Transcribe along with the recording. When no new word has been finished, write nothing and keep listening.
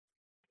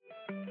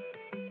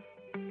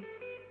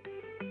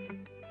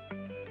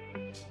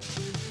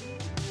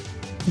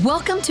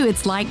Welcome to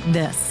It's Like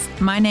This.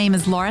 My name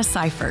is Laura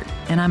Seifert,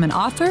 and I'm an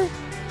author,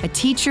 a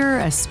teacher,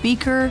 a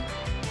speaker,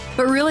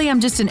 but really I'm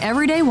just an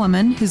everyday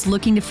woman who's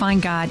looking to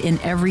find God in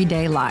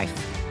everyday life.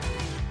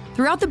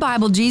 Throughout the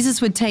Bible,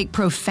 Jesus would take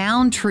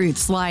profound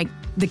truths like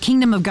the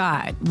kingdom of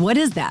God. What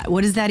is that?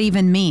 What does that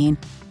even mean?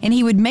 And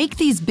he would make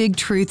these big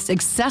truths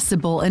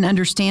accessible and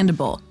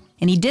understandable.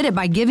 And he did it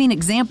by giving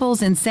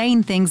examples and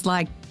saying things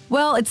like,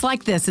 well, it's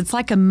like this. It's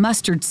like a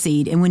mustard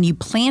seed, and when you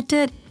plant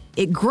it,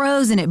 it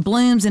grows and it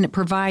blooms and it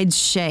provides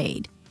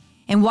shade.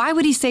 And why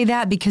would he say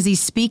that? Because he's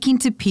speaking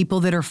to people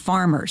that are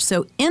farmers.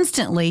 So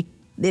instantly,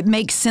 it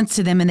makes sense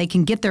to them and they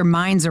can get their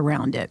minds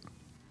around it.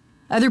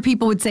 Other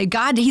people would say,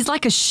 God, he's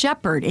like a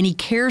shepherd and he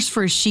cares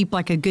for his sheep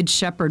like a good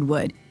shepherd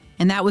would.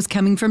 And that was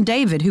coming from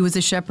David, who was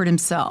a shepherd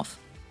himself.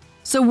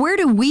 So where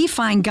do we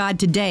find God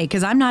today?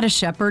 Because I'm not a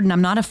shepherd and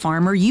I'm not a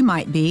farmer. You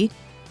might be.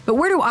 But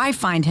where do I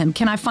find him?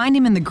 Can I find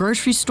him in the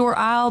grocery store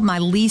aisle, my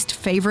least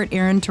favorite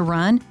errand to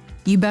run?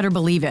 You better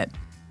believe it.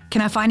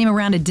 Can I find him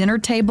around a dinner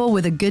table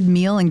with a good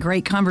meal and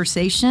great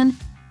conversation?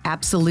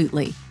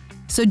 Absolutely.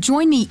 So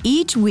join me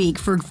each week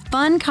for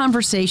fun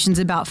conversations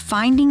about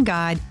finding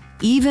God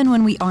even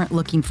when we aren't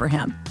looking for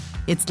him.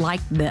 It's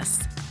like this.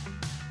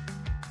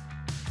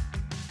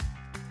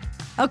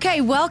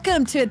 Okay,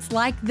 welcome to It's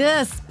Like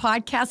This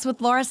podcast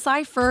with Laura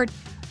Seifert.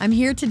 I'm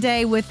here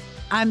today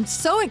I'm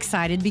so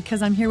excited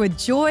because I'm here with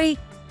Joy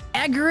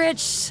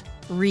Eggerichs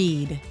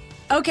Reed.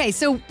 Okay,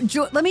 so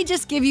let me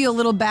just give you a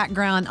little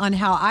background on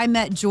how I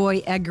met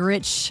Joy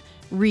Eggerichs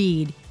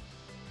Reed.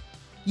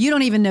 You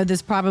don't even know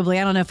this probably.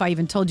 I don't know if I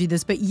even told you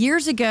this, but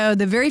years ago,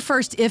 the very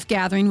first IF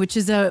Gathering, which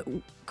is a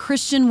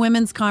Christian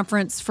women's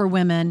conference for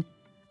women,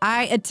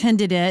 I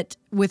attended it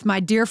with my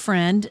dear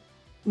friend,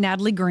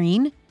 Natalie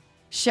Green.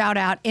 Shout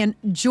out. And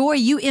Joy,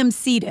 you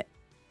emceed it.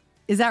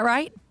 Is that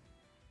right?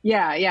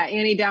 Yeah.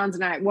 Annie Downs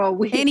and I.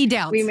 Well, Annie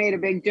Downs. We made a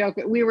big joke.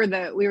 We were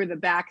the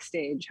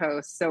backstage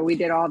hosts, so we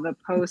did all the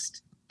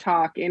post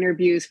talk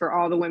interviews for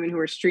all the women who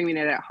were streaming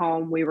it at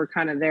home. We were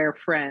kind of their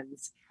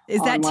friends. Is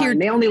that online.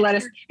 They only let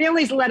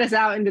us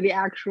out into the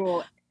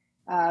actual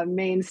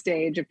main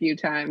stage a few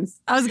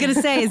times. I was going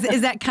to say,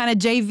 is that kind of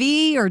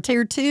JV or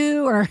tier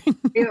 2 or?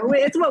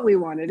 It's what we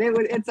wanted.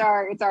 It's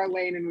our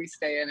lane, and we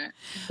stay in it.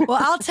 Well,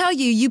 I'll tell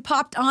you, you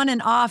popped on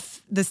and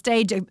off the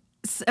stage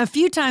a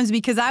few times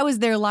because I was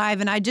there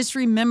live, and I just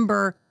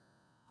remember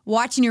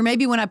watching you, or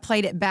maybe when I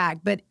played it back,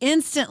 but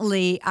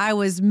instantly I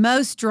was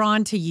most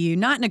drawn to you,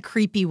 not in a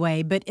creepy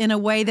way, but in a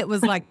way that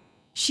was like,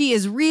 she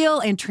is real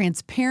and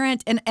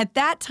transparent. And at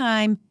that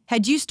time,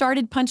 had you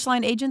started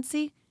Punchline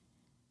Agency?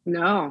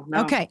 No.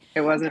 Okay.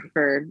 It wasn't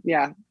for,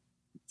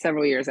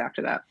 several years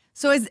after that.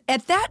 So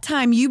at that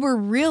time, you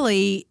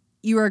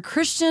were a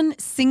Christian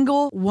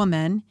single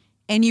woman,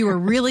 and you were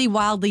really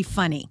wildly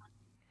funny.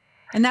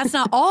 And that's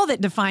not all that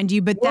defined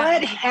you, but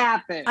what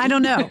happened? I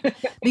don't know.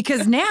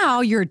 Because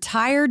now you're a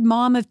tired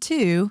mom of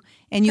 2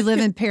 and you live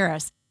in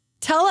Paris.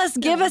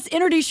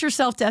 Introduce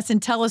yourself to us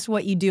and tell us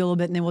what you do a little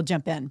bit, and then we'll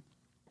jump in.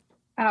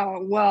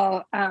 Oh,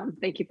 well,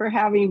 thank you for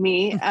having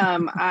me.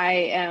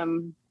 I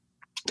am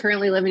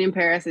currently living in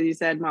Paris, as you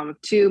said, mom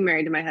of 2,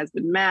 married to my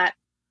husband, Matt.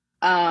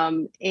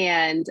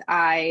 And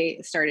I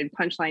started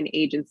Punchline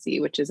Agency,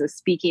 which is a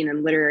speaking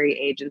and literary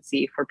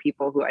agency for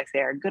people who I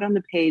say are good on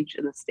the page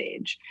and the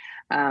stage.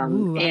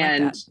 Ooh,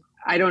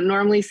 I don't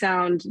normally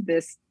sound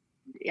this.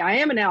 I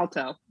am an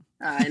alto.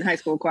 In high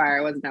school choir,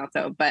 I was an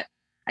alto, but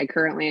I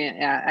currently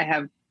I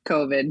have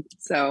COVID,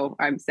 so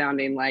I'm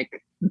sounding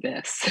like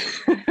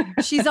this.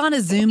 She's on a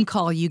Zoom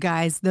call, you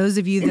guys. Those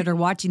of you that are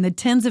watching, the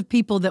tens of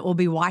people that will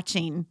be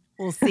watching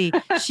will see.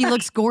 She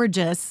looks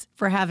gorgeous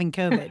for having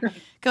COVID.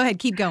 Go ahead,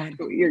 keep going.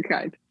 You're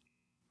kind.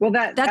 Well,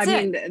 that's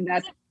it.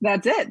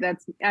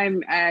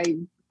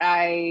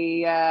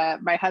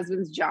 My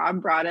husband's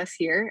job brought us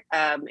here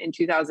in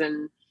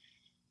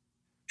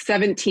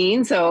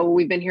 2017. So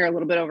we've been here a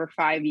little bit over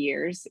 5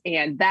 years,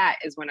 and that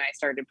is when I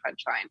started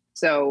Punchline.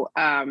 So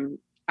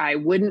I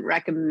wouldn't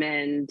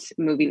recommend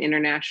moving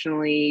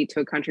internationally to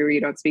a country where you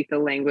don't speak the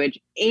language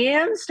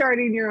and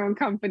starting your own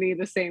company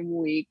the same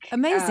week.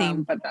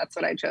 Amazing. But that's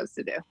what I chose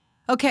to do.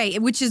 Okay,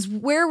 which is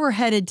where we're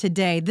headed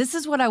today. This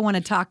is what I want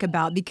to talk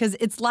about, because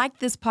it's like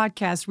this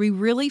podcast. We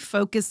really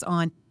focus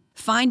on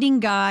finding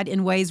God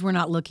in ways we're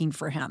not looking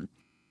for him.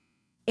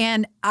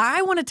 And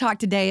I want to talk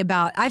today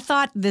about, I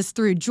thought this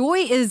through.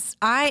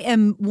 I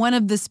am one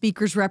of the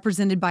speakers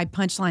represented by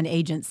Punchline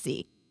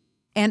Agency.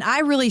 And I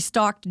really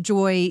stalked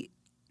Joy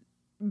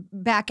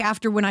back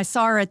after when I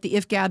saw her at the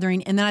IF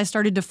Gathering, and then I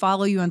started to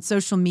follow you on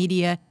social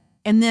media.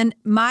 And then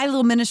my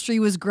little ministry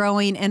was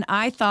growing, and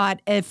I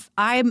thought, if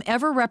I'm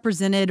ever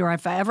represented or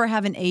if I ever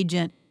have an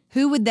agent,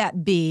 who would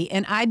that be?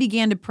 And I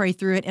began to pray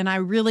through it, and I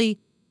really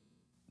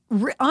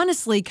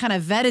honestly kind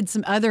of vetted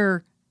some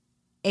other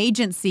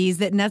agencies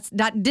that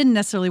didn't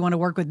necessarily want to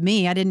work with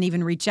me. I didn't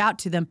even reach out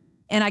to them.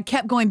 And I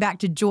kept going back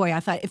to Joy.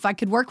 I thought if I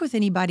could work with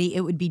anybody, it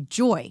would be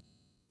Joy.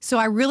 So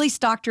I really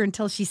stalked her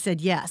until she said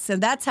yes.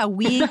 And that's how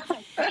we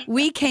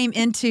came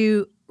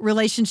into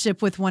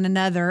relationship with one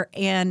another.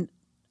 And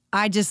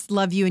I just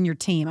love you and your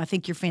team. I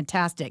think you're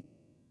fantastic.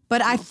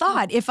 But I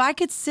thought if I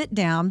could sit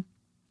down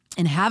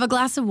and have a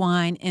glass of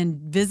wine and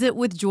visit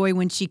with Joy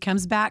when she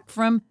comes back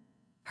from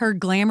her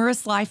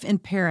glamorous life in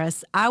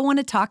Paris, I want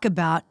to talk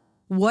about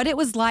what it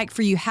was like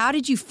for you. How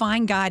did you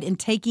find God in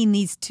taking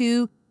these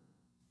two,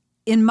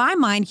 in my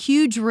mind,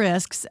 huge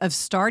risks of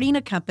starting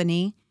a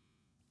company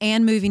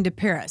and moving to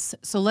Paris?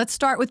 So let's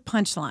start with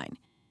Punchline.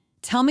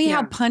 Tell me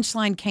how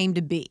Punchline came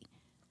to be.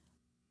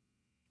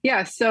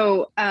 Yeah.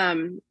 So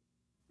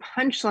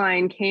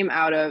Punchline came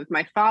out of,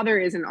 my father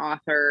is an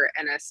author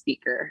and a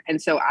speaker. And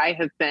so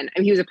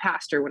he was a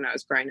pastor when I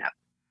was growing up.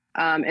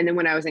 And then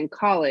when I was in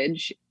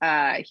college,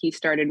 he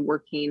started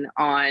working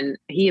on,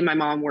 he and my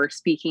mom were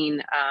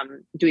speaking,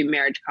 doing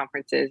marriage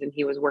conferences, and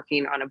he was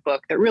working on a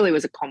book that really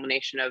was a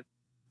culmination of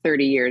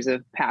 30 years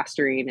of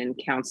pastoring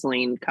and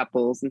counseling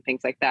couples and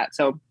things like that.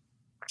 So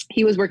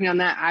he was working on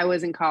that. I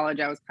was in college.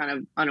 I was kind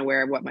of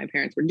unaware of what my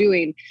parents were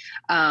doing.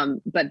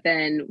 But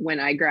then when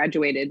I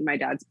graduated, my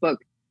dad's book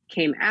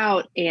came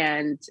out,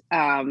 and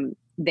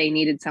they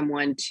needed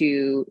someone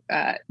to,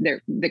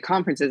 the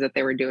conferences that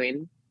they were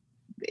doing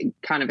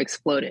kind of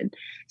exploded.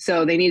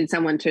 So they needed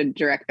someone to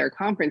direct their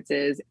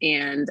conferences.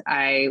 And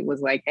I was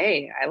like,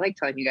 hey, I like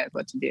telling you guys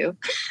what to do.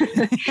 This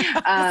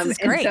is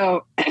great. And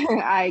so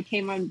I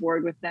came on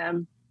board with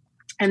them.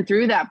 And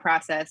through that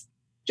process,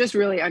 just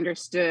really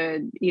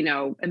understood,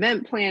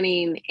 event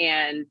planning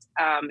and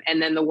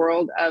then the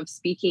world of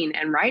speaking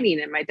and writing.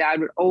 And my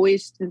dad would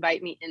always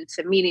invite me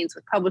into meetings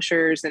with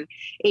publishers and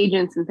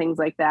agents and things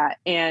like that.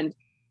 And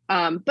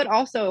but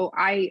also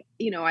I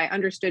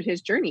understood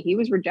his journey. He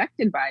was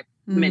rejected by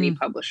many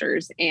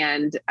publishers,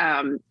 and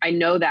I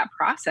know that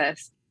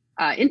process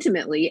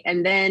intimately.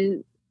 And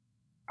then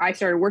I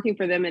started working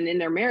for them, and in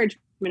their marriage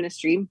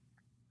ministry,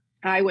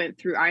 I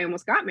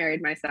almost got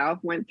married myself,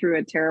 went through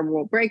a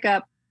terrible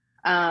breakup.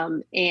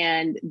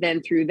 And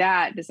then through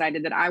that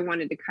decided that I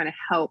wanted to kind of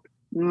help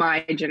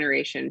my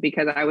generation,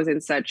 because I was in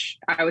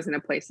a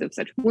place of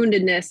such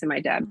woundedness. And my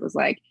dad was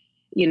like,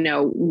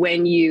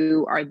 when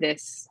you are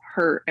this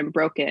hurt and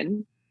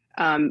broken,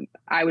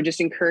 I would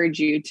just encourage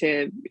you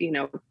to,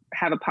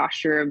 have a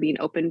posture of being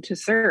open to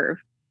serve.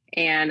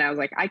 And I was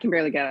like, I can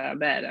barely get out of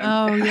bed.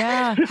 Oh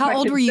yeah. How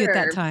old were you at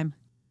that time?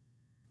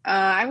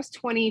 I was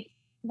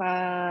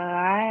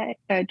 25,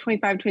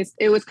 20,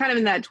 it was kind of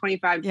in that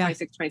 25,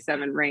 26,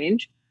 27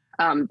 range.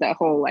 That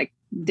whole like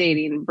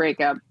dating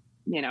breakup,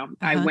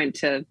 I went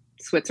to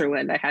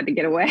Switzerland. I had to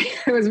get away.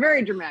 It was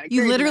very dramatic.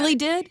 You very literally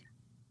dramatic. did?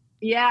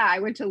 Yeah. I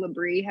went to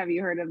L'Abri. Have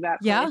you heard of that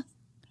place? Yeah.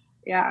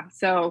 Yeah.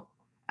 So,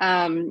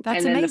 and then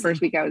amazing. The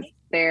first week I was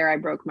there, I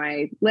broke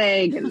my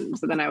leg. And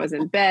so then I was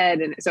in bed,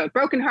 and so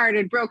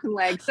brokenhearted, broken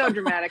leg, so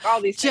dramatic, all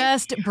these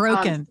things. Just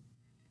broken.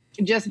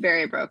 Just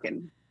very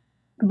broken.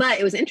 But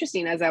it was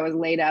interesting, as I was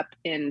laid up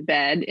in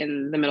bed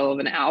in the middle of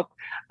an Alp,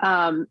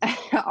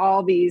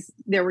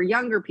 there were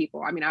younger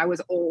people. I mean, I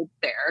was old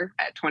there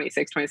at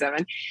 26,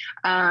 27.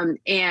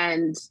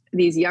 And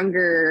these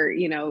younger,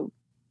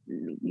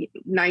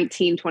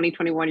 19, 20,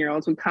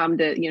 21-year-olds would come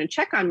to,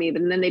 check on me.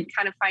 But then they'd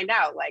kind of find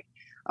out like,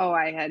 oh,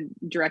 I had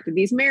directed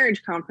these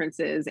marriage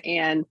conferences,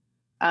 and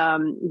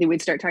they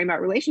would start talking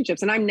about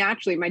relationships. And my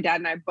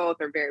dad and I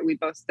we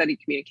both studied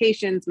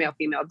communications,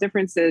 male-female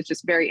differences,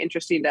 just very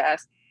interesting to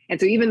us. And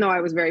so even though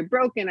I was very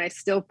broken, I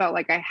still felt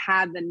like I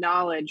had the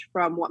knowledge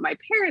from what my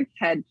parents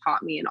had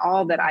taught me and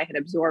all that I had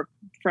absorbed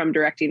from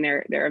directing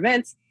their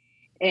events.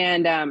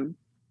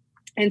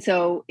 And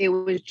so it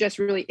was just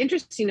really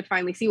interesting to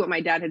finally see what my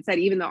dad had said.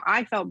 Even though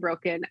I felt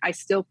broken, I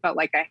still felt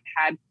like I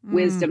had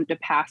wisdom to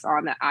pass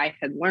on that I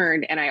had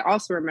learned. And I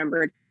also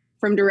remembered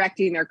from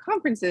directing their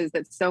conferences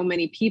that so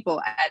many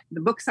people at the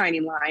book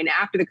signing line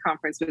after the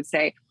conference would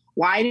say,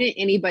 why didn't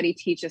anybody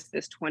teach us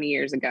this 20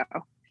 years ago?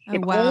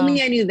 If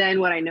only I knew then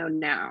what I know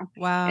now.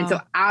 Wow. And so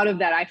out of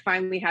that, I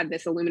finally had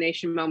this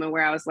illumination moment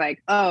where I was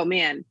like, oh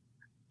man,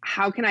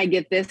 how can I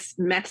get this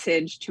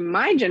message to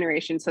my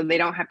generation so they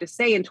don't have to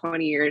say in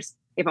 20 years,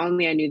 if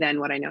only I knew then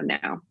what I know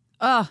now.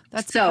 Oh,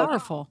 that's so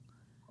powerful.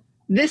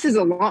 This is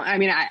I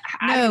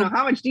don't know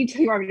how much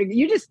detail you want me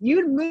to,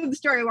 you move the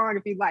story along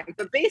if you'd like.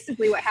 But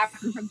basically what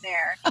happened from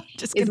there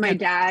is my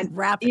dad,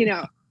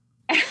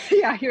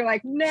 yeah, you're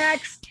like,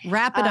 next.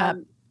 Wrap it up.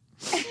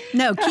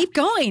 No, keep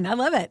going. I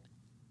love it.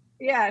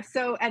 Yeah.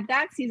 So at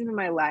that season of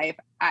my life,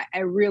 I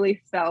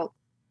really felt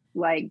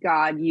like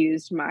God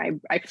used I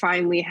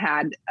finally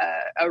had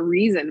a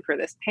reason for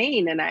this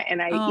pain. And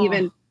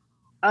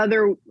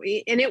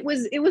it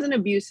was an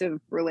abusive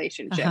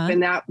relationship.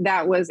 And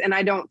that was, and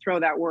I don't throw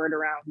that word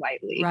around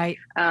lightly. Right.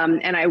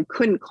 And I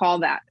couldn't call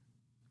that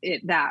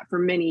for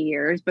many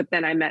years, but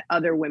then I met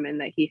other women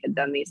that he had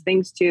done these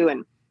things to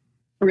and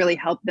really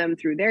helped them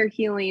through their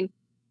healing.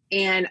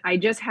 And I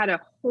just had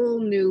a whole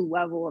new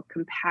level of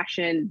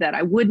compassion that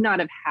I would not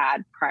have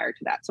had prior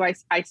to that. So I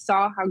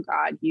saw how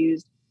God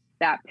used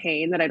that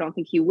pain that I don't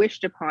think he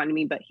wished upon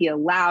me, but he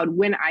allowed,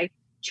 when I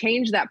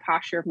changed that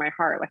posture of my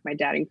heart, like my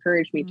dad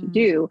encouraged me to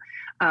do,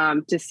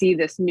 to see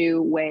this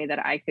new way that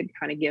I could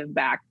kind of give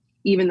back,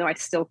 even though I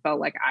still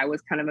felt like I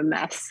was kind of a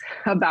mess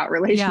about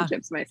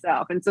relationships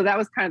myself. And so that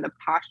was kind of the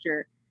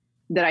posture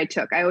that I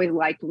took. I always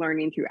liked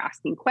learning through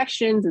asking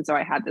questions. And so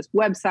I had this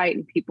website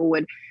and people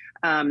would,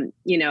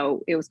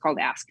 it was called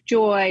Ask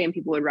Joy, and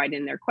people would write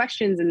in their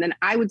questions. And then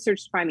I would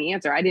search to find the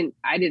answer. I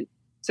didn't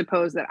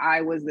suppose that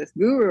I was this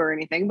guru or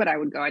anything, but I'd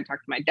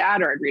talk to my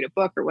dad, or I'd read a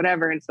book or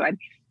whatever. And so I'd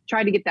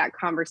try to get that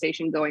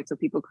conversation going so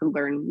people could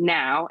learn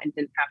now and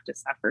didn't have to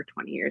suffer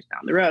 20 years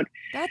down the road.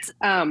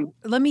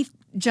 Let me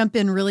jump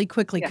in really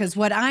quickly, because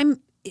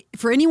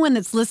for anyone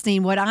that's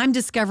listening, what I'm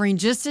discovering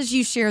just as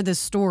you share this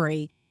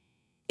story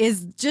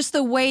is just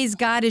the ways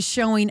God is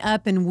showing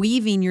up and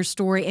weaving your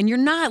story, and you're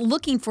not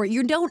looking for it.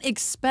 You don't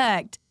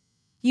expect,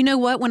 you know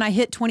what, when I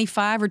hit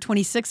 25 or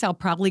 26, I'll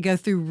probably go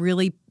through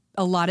really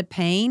a lot of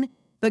pain,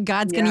 but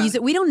God's going to use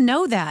it. We don't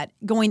know that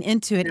going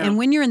into it. No. And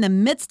when you're in the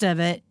midst of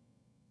it,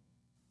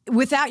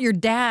 without your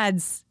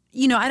dad's,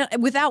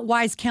 without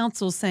wise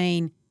counsel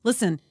saying,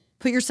 listen,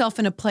 put yourself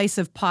in a place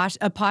of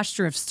a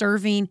posture of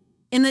serving.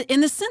 In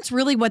the sense,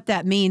 really what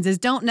that means is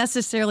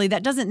that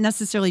doesn't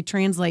necessarily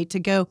translate to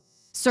go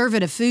serve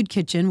at a food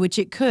kitchen, which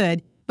it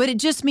could, but it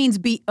just means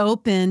be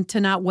open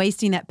to not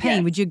wasting that pain.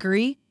 Yes. Would you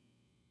agree?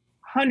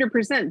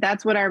 100%.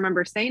 That's what I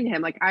remember saying to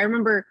him. Like, I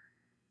remember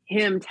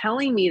him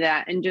telling me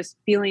that and just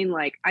feeling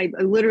like I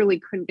literally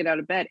couldn't get out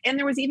of bed. And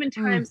there was even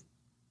times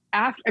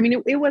after,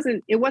 it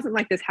wasn't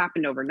like this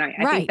happened overnight.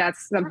 I think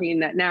that's something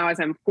that now, as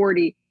I'm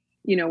 40,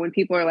 when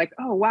people are like,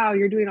 oh, wow,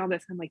 you're doing all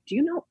this. I'm like, do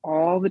you know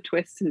all the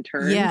twists and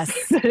turns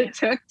that it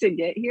took to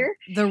get here?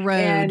 The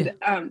road.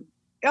 And,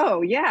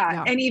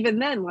 and even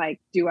then, like,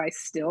 do I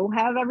still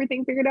have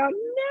everything figured out?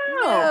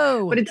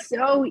 No. But it's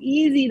so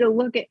easy to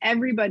look at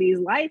everybody's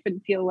life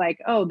and feel like,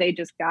 oh, they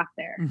just got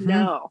there. Mm-hmm.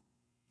 No.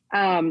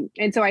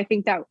 And so I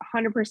think that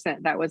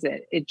 100%, that was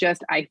it. It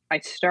just, I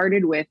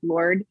started with,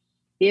 Lord,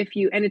 and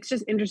it's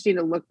just interesting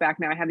to look back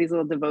now. I have these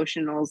little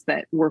devotionals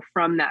that were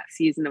from that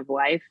season of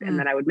life. And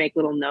then I would make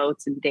little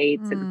notes and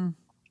dates, and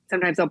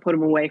sometimes I'll put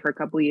them away for a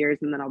couple of years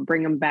and then I'll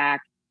bring them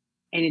back.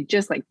 And it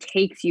just like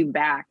takes you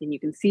back, and you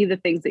can see the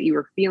things that you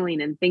were feeling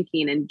and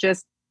thinking. And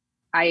just,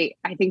 I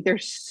think there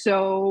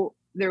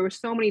were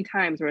so many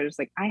times where I was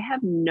like, I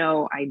have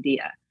no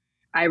idea.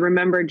 I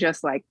remember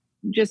just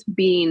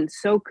being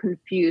so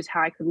confused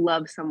how I could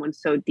love someone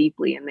so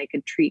deeply and they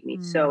could treat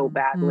me so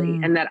badly.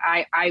 And that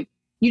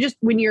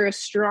when you're a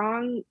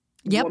strong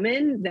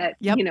woman that,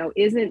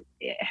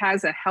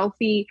 has a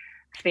healthy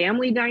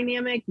family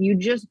dynamic, you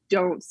just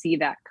don't see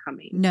that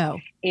coming. No.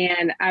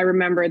 And I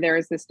remember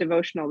there's this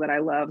devotional that I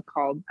love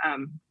called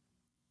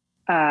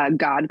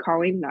God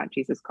Calling, not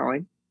Jesus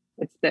Calling.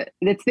 It's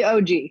the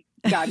OG,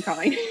 God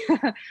Calling,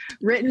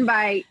 written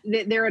by,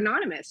 they're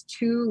anonymous,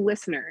 2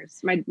 listeners.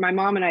 My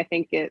mom and I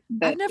think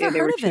I've never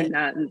heard of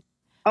it.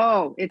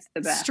 Oh, it's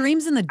the best.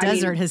 Streams in the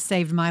Desert has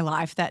saved my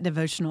life. That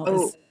devotional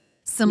is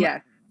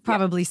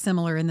probably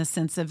similar in the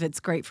sense of it's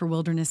great for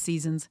wilderness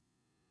seasons.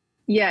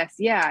 Yes.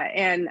 Yeah.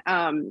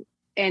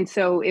 And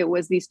so it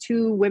was these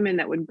 2 women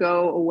that would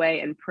go away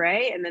and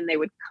pray, and then they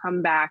would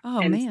come back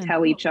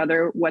tell each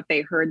other what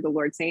they heard the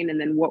Lord saying.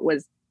 And then what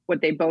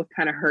they both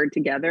kind of heard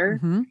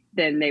together,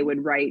 then they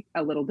would write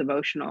a little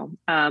devotional.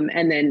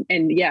 And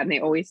they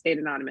always stayed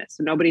anonymous.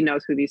 So nobody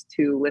knows who these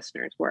 2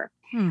 listeners were.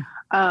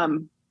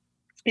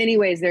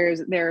 Anyways,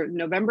 their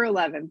November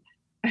 11th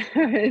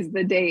is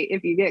the date,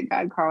 if you get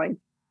God Calling,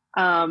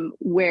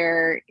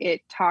 where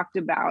it talked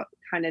about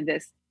kind of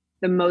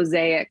the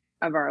mosaic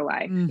of our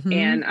life.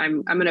 And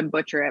I'm going to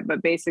butcher it,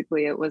 but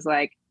basically it was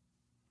like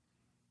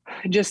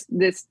just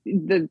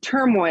the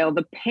turmoil,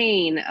 the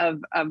pain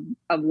of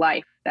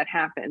life that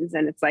happens.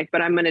 And it's like,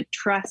 but I'm going to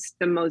trust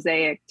the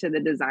mosaic to the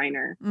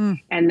designer,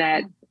 and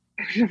that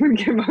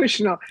get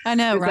emotional. I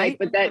know, right?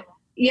 Like,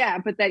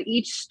 but that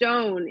each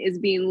stone is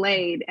being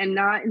laid, and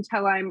not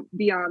until I'm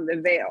beyond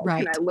the veil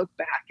can I look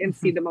back and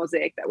see the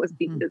mosaic that was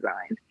being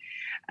designed.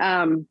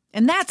 And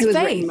that's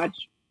faith.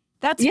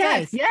 That's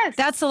faith. Yes.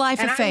 That's the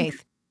life of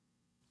faith.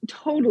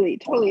 Totally.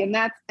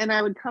 And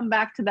I would come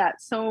back to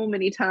that so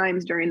many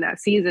times during that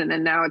season.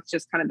 And now it's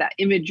just kind of that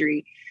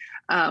imagery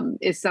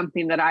is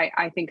something that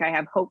I think I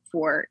have hope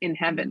for in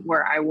heaven,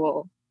 where I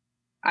will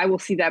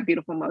see that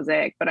beautiful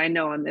mosaic. But I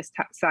know on this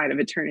side of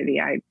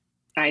eternity,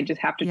 I just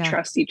have to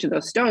trust each of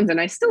those stones.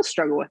 And I still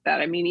struggle with that.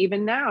 I mean,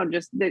 even now,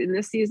 just in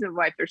this season of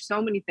life, there's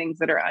so many things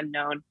that are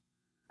unknown.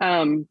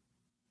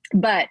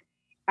 But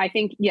I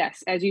think,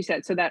 yes, as you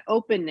said, so that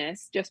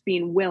openness, just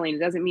being willing,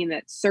 doesn't mean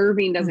that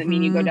serving doesn't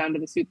mean you go down to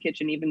the soup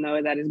kitchen, even though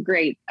that is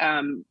great.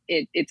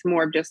 It's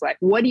more of just like,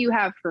 what do you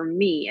have for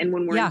me? And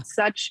when we're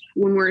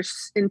when we're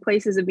in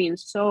places of being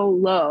so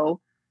low,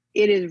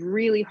 it is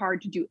really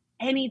hard to do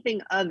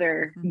anything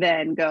other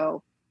than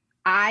go,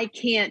 I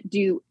can't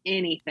do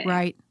anything.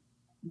 Right.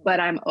 But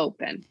I'm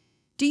open.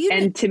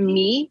 To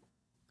me,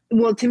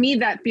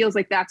 that feels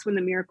like that's when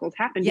the miracles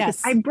happen.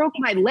 Yes. Because I broke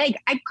my leg.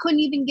 I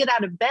couldn't even get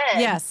out of bed.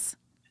 Yes.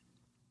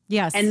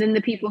 And then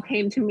the people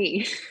came to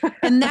me.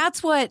 And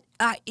that's what,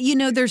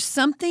 there's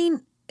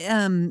something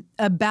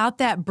about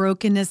that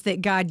brokenness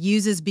that God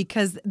uses,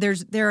 because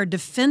there are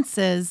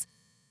defenses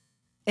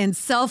and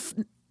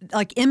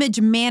like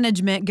image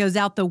management goes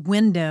out the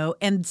window,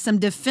 and some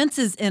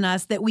defenses in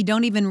us that we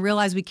don't even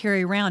realize we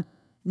carry around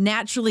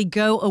naturally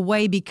go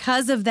away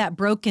because of that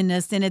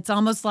brokenness. And it's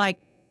almost like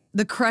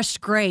the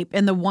crushed grape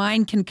and the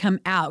wine can come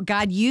out.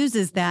 God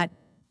uses that.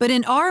 But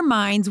in our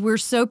minds, we're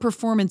so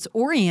performance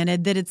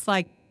oriented that it's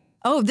like,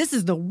 oh, this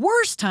is the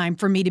worst time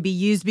for me to be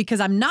used because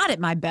I'm not at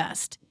my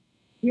best.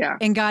 Yeah.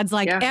 And God's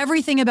like,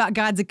 everything about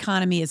God's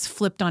economy is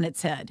flipped on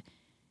its head.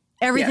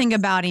 Everything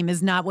about him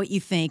is not what you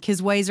think.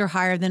 His ways are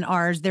higher than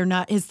ours. They're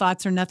not, his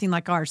thoughts are nothing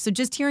like ours. So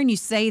just hearing you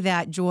say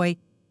that, Joy,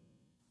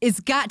 it's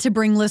got to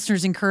bring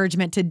listeners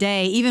encouragement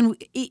today. Even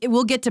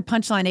we'll get to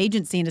Punchline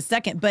Agency in a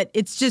second, but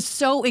it's just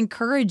so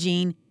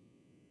encouraging,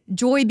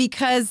 Joy,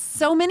 because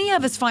so many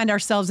of us find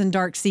ourselves in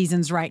dark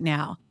seasons right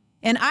now.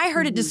 And I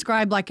heard it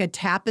described like a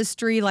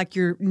tapestry, like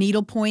you're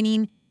needle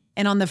pointing,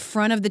 and on the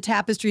front of the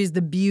tapestry is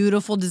the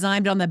beautiful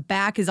design, but on the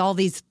back is all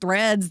these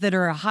threads that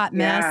are a hot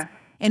mess.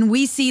 And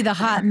we see the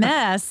hot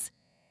mess.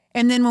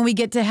 And then when we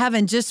get to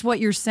heaven, just what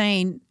you're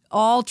saying,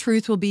 all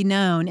truth will be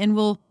known and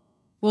we'll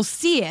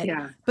see it.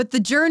 Yeah. But the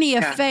journey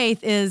of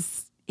faith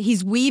is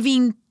he's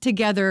weaving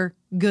together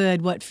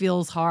good, what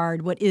feels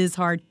hard, what is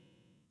hard.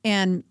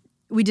 And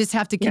we just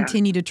have to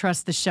continue to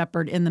trust the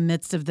shepherd in the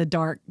midst of the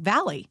dark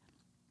valley.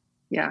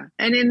 Yeah.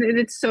 And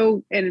it's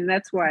so, and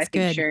that's why I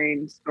think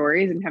sharing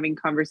stories and having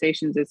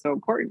conversations is so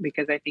important,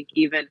 because I think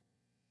even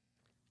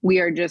we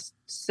are just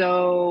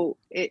so,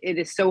 it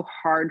is so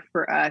hard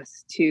for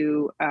us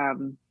to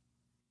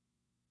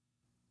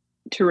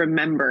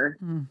remember,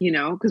 you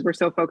know, because we're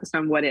so focused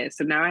on what is.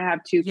 So now I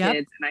have two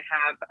kids and I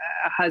have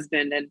a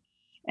husband,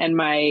 and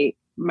my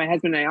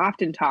husband and I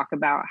often talk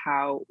about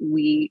how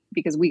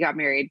because we got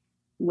married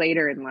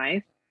later in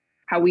life,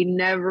 how we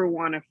never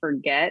want to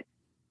forget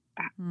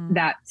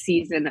that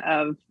season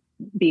of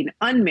being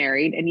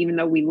unmarried. And even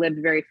though we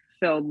lived very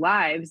fulfilled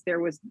lives, there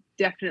was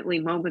definitely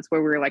moments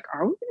where we were like,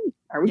 are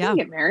we going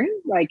to get married?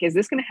 Like, is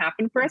this going to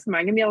happen for us? Am I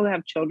going to be able to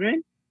have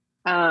children?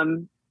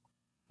 And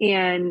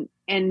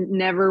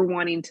never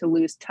wanting to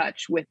lose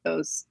touch with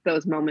those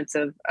moments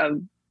of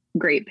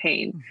great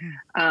pain.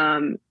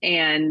 And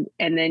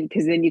then,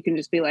 cause then you can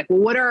just be like, well,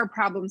 what are our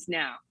problems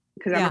now?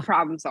 Because I'm a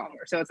problem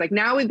solver. So it's like,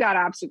 now we've got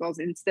obstacles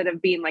instead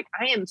of being like,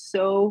 I am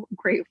so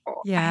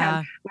grateful.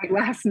 Yeah. Like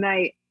last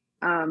night,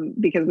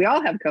 because we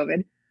all have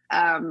COVID,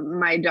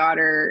 my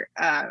daughter,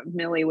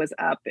 Millie, was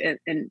up in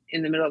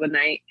the middle of the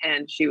night,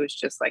 and she was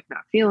just like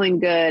not feeling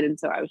good. And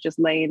so I was just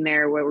laying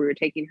there where we were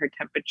taking her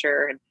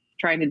temperature and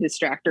trying to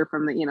distract her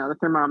from the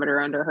thermometer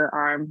under her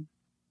arm.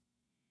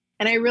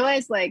 And I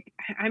realized, like,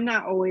 I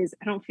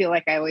don't feel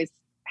like I always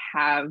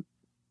have,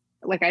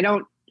 like, I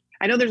know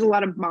there's a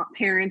lot of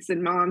parents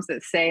and moms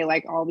that say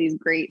like all these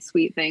great,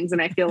 sweet things.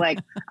 And I feel like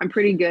I'm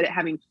pretty good at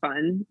having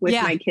fun with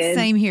my kids.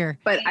 Same here.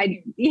 But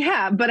I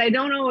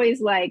don't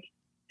always like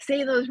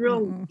say those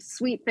real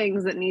sweet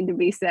things that need to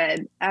be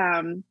said.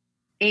 And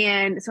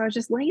so I was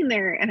just laying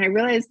there and I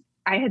realized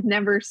I had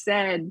never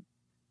said,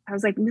 I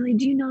was like, Millie,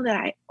 do you know that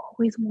I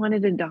always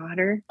wanted a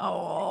daughter?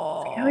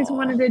 Oh, I always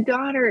wanted a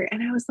daughter.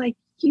 And I was like,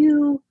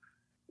 you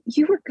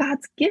were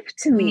God's gift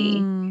to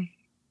me.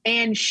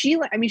 And she's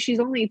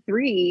only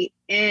 3,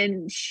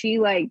 and she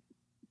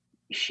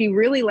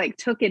really like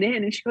took it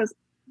in, and she goes,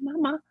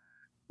 Mama,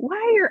 why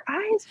are your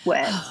eyes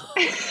wet?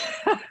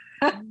 And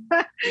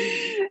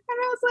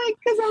I was like,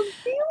 because I'm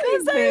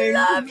feeling things. I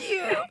love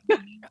you.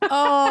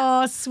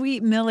 Oh,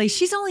 sweet Millie.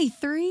 She's only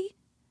 3?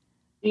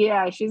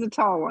 Yeah, she's a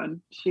tall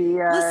one. She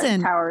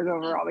towers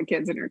over all the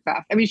kids in her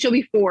class. I mean, she'll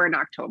be 4 in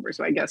October,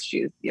 so I guess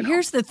she's,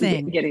 here's the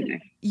thing. Getting there.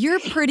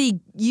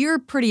 You're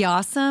pretty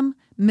awesome.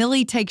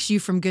 Millie takes you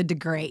from good to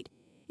great.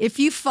 If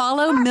you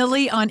follow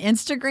Millie on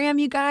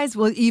Instagram, you guys,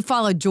 you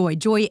follow Joy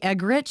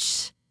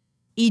Eggerichs,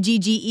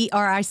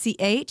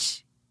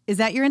 Eggerichs. Is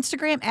that your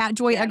Instagram? At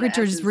Joy Eggerichs,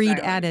 or just Reed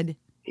added?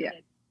 Yeah.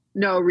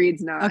 No,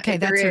 Reed's not. Okay,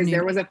 that's her new.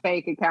 There was a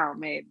fake account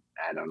made.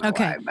 I don't know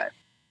why, but.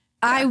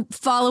 I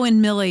follow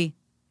in Millie.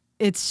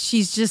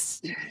 She's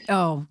just,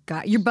 oh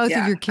God, you're both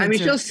of your kids. I mean,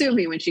 she'll sue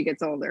me when she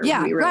gets older.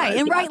 Yeah, right.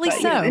 And rightly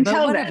so.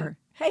 But whatever. Then.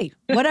 Hey,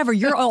 whatever.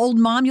 You're an old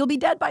mom. You'll be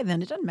dead by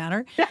then. It doesn't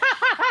matter.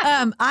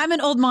 I'm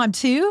an old mom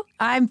too.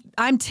 I'm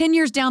 10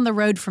 years down the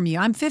road from you.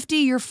 I'm 50.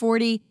 You're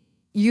 40.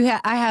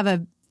 I have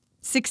a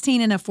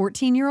 16 and a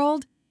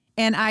 14-year-old,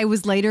 and I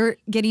was later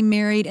getting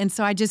married, and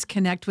so I just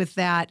connect with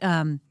that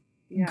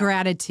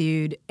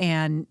gratitude,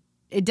 and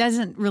it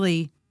doesn't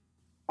really.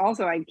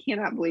 Also, I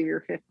cannot believe you're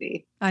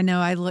 50. I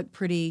know. I look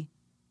pretty.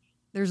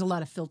 There's a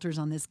lot of filters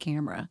on this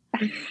camera.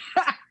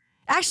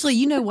 Actually,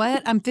 you know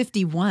what? I'm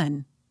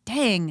 51.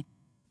 Dang.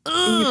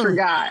 Ugh. You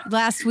forgot.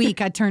 Last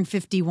week I turned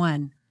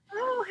 51.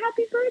 Oh,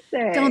 happy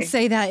birthday. Don't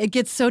say that. It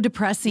gets so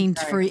depressing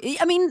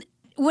I mean,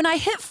 when I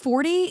hit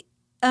 40,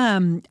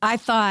 I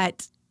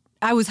thought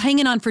I was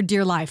hanging on for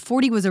dear life.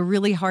 40 was a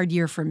really hard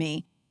year for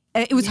me.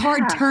 It was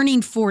hard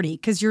turning 40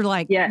 because you're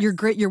like,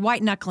 you're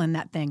white knuckling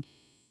that thing.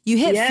 You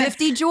hit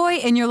 50, Joy,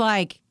 and you're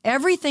like,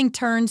 everything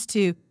turns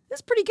to,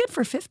 that's pretty good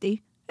for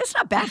 50. It's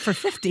not bad for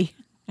 50.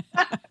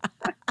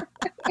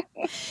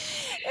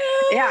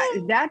 Yeah,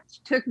 that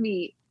took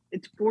me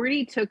it's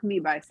 40 took me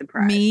by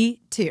surprise.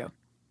 Me too.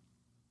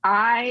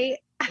 I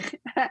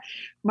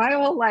my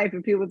whole life,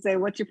 if people would say,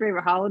 "What's your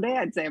favorite holiday?"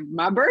 I'd say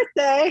my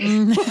birthday.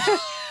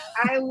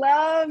 I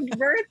loved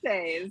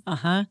birthdays.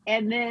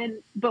 And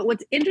then, but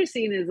what's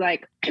interesting is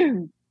like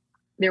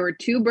there were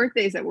 2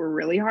 birthdays that were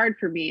really hard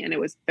for me, and it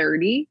was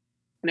 30.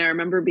 And I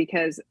remember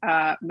because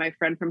my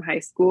friend from high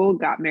school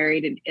got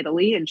married in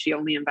Italy, and she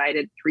only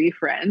invited 3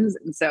 friends.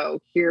 And so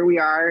here we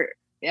are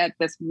at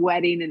this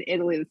wedding in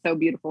Italy that's so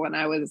beautiful. And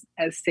I was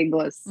as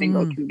single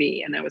can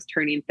be. And I was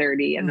turning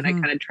 30. And then I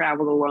kind of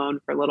traveled alone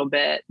for a little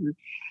bit. And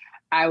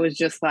I was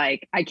just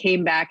like, I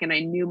came back and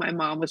I knew my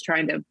mom was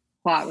trying to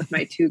plot with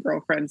my 2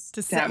 girlfriends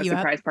to have a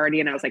surprise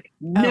party. And I was like,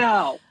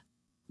 no,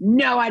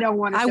 I don't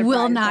want to. I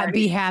will not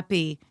be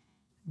happy.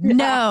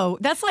 No,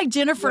 that's like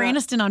Jennifer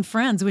Aniston on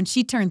Friends when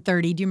she turned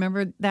 30. Do you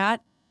remember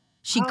that?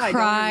 She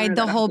cried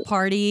the whole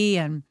party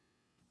and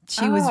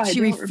she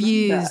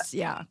refused.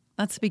 Yeah.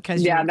 That's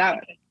because you're 10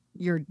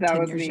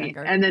 years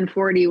younger. And then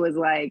 40 was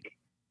like,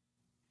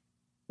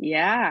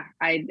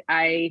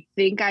 I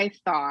think I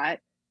thought,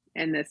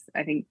 and this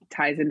I think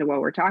ties into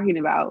what we're talking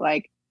about,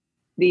 like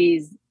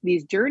these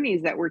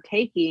journeys that we're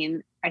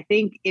taking. I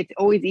think it's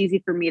always easy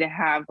for me to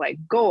have like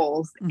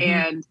goals,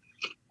 and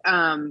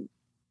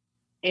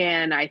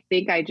I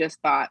think I just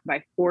thought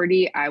by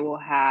 40 I will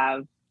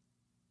have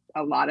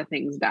a lot of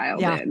things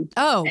dialed in.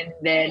 Oh, and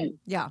then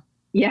yeah.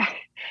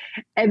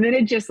 And then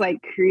it just like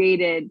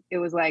it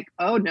was like,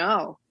 oh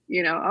no,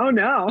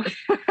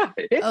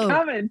 it's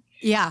coming.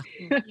 Yeah.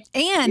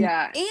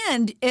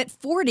 And at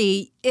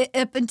 40,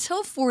 up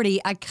until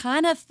 40, I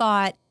kind of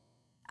thought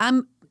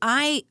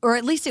or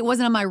at least it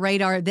wasn't on my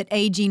radar that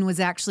aging was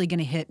actually going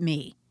to hit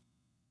me.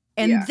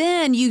 And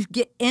then you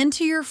get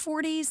into your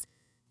 40s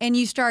and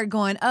you start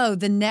going, oh,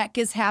 the neck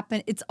is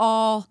happening. It's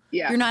all,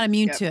 you're not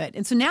immune to it.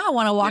 And so now I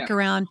want to walk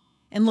around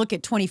and look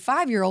at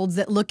 25-year-olds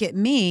that look at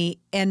me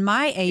and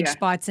my age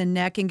spots and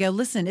neck and go,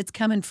 listen, it's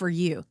coming for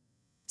you.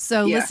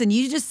 So listen,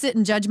 you just sit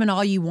in judgment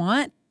all you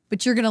want,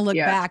 but you're going to look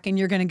back and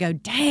you're going to go,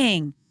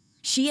 dang,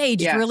 she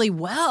aged really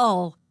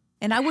well.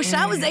 And I wish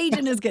I was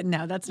aging as good.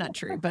 No, that's not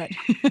true. But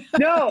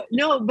no,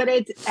 but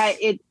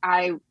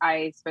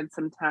I spent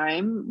some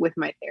time with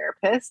my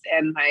therapist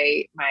and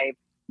my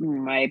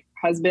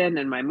husband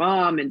and my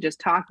mom and just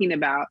talking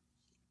about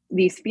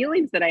these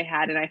feelings that I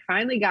had. And I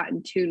finally got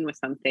in tune with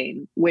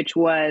something, which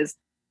was,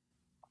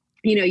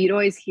 you'd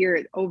always hear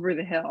it over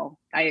the hill.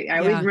 I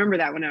always remember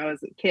that when I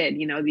was a kid,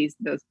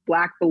 those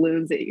black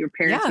balloons that your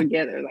parents would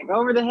get, they're like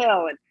over the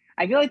hill. And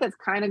I feel like that's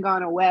kind of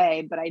gone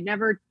away, but I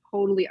never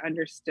totally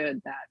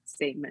understood that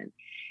statement.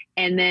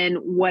 And then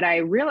what I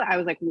realized, I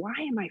was like, why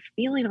am I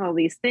feeling all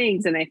these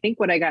things? And I think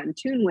what I got in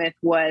tune with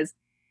was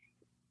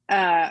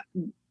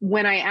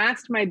when I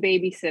asked my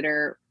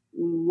babysitter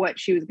what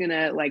she was going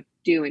to like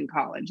do in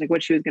college, like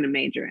what she was going to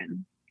major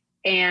in.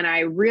 And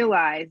I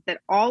realized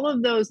that all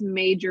of those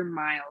major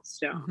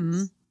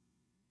milestones,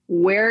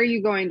 where are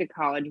you going to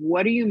college?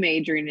 What are you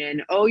majoring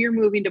in? Oh, you're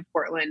moving to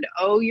Portland.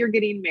 Oh, you're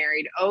getting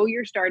married. Oh,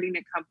 you're starting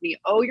a company.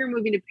 Oh, you're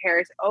moving to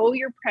Paris. Oh,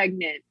 you're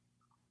pregnant.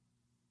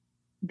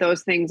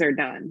 Those things are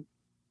done.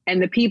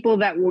 And the people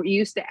that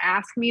used to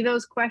ask me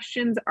those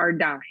questions are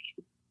dying.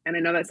 And I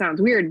know that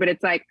sounds weird, but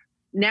it's like,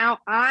 now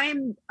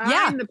I'm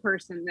the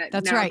person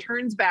that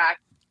turns back.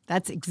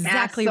 That's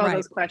exactly asks all right.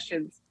 those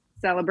questions,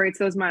 celebrates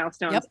those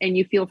milestones, and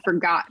you feel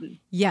forgotten.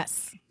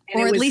 Yes.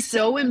 And or at least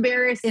so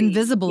embarrassing.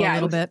 Invisible a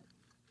little bit.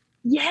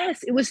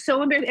 Yes, it was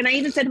so embarrassing. And I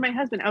even said to my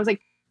husband, I was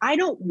like, I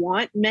don't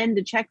want men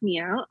to check me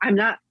out. I'm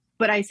not,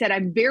 but I said,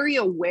 I'm very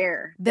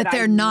aware that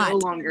they're I not. No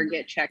longer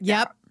get checked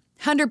out.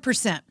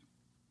 100%.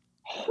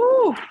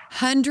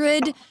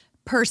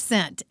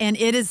 100%. And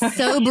it is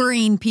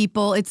sobering,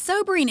 people. It's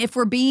sobering. If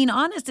we're being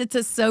honest, it's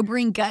a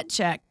sobering gut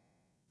check.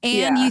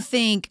 And you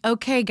think,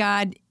 okay,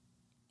 God,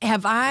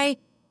 have I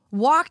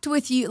walked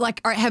with you? Like,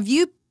 or have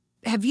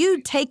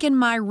you taken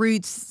my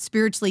roots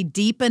spiritually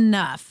deep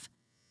enough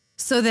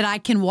so that I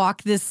can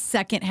walk this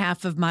second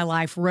half of my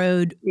life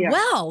road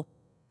well?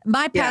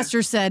 My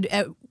pastor said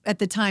at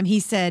the time, he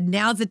said,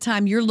 now's the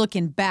time you're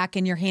looking back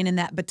and you're handing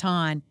that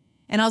baton.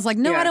 And I was like,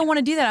 no, I don't want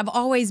to do that. I've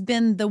always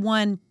been the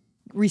one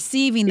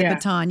receiving the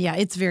baton. Yeah,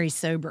 it's very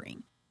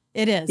sobering.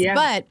 It is. Yeah.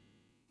 But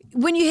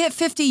when you hit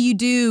 50, you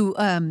do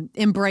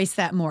embrace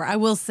that more. I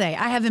will say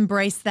I have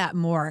embraced that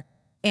more,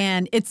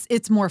 and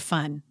it's more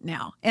fun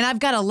now. And I've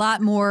got a lot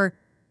more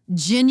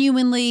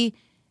genuinely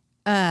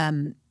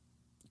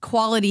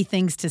quality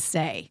things to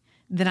say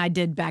than I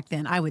did back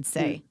then, I would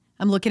say.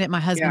 I'm looking at my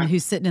husband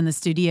who's sitting in the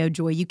studio.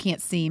 Joy, you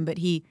can't see him, but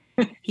he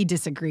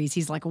disagrees.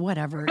 He's like,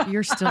 whatever,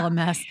 you're still a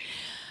mess.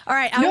 All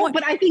right.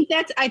 But I think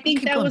that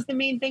was the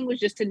main thing, was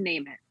just to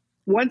name it.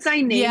 Once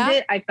I named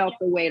it, I felt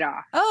the weight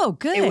off. Oh,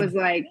 good. It was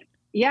like,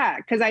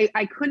 because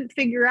I couldn't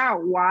figure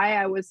out why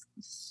I was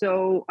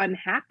so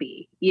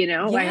unhappy.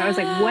 Like I was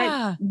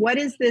like, what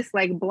is this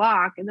like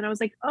block? And then I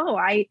was like, oh,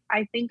 I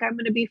think I'm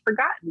going to be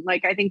forgotten.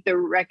 Like, I think the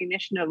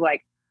recognition of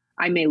like,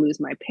 I may lose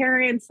my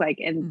parents, like,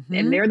 and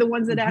they're the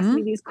ones that ask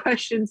me these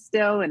questions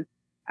still. And,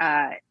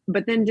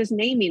 but then just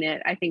naming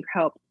it, I think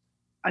helped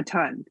a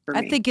ton for me.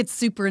 I think it's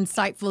super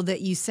insightful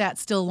that you sat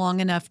still long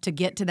enough to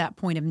get to that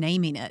point of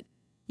naming it,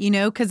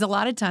 because a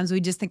lot of times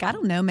we just think, I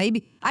don't know,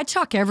 maybe I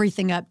chalk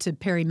everything up to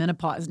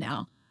perimenopause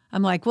now.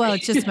 I'm like, well,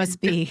 it just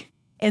must be,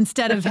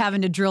 instead of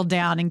having to drill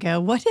down and go,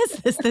 what is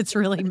this that's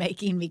really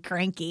making me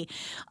cranky?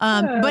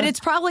 But it's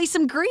probably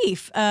some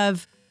grief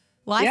of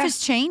life is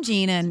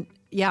changing, and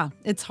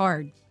it's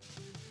hard.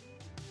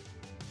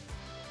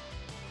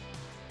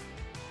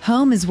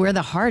 Home is where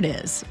the heart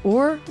is,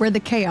 or where the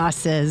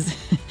chaos is.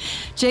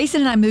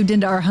 Jason and I moved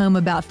into our home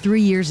about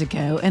 3 years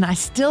ago, and I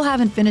still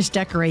haven't finished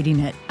decorating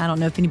it. I don't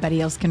know if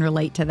anybody else can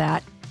relate to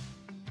that.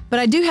 But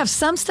I do have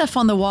some stuff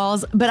on the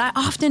walls, but I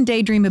often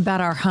daydream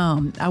about our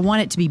home. I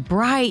want it to be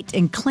bright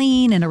and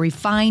clean and a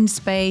refined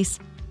space,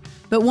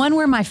 but one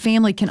where my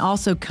family can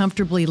also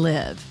comfortably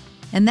live.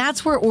 And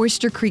that's where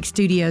Oyster Creek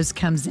Studios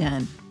comes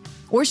in.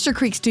 Oyster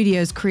Creek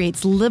Studios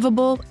creates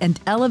livable and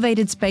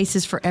elevated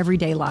spaces for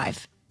everyday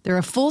life. They're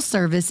a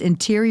full-service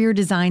interior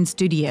design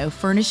studio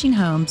furnishing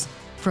homes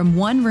from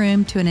one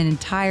room to an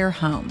entire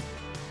home.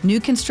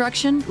 New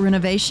construction,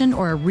 renovation,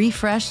 or a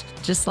refresh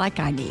just like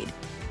I need.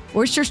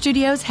 Oyster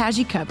Studios has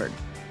you covered.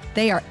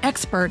 They are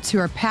experts who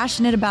are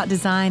passionate about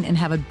design and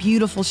have a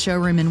beautiful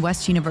showroom in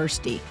West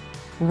University,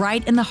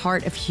 right in the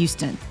heart of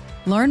Houston.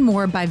 Learn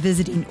more by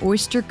visiting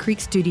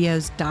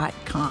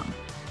oystercreekstudios.com.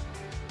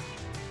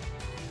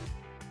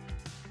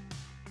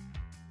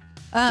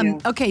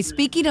 Okay,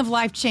 speaking of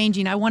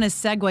life-changing, I want to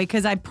segue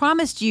because I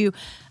promised you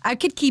I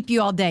could keep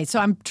you all day. So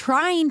I'm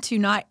trying to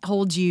not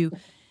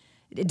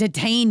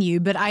detain you,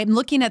 but I'm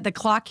looking at the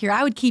clock here.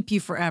 I would keep you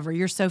forever.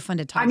 You're so fun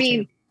to talk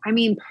to. I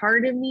mean,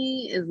 part of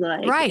me is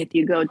like, if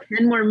you go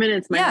 10 more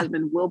minutes, my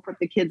husband will put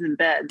the kids in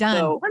bed.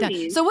 Done.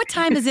 So what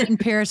time is it in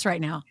Paris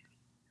right now?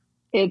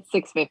 It's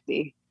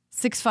 6:50.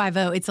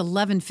 6:50. It's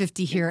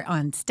 11:50 here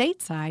on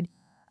stateside.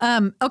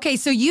 Okay,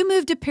 so you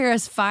moved to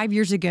Paris 5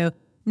 years ago.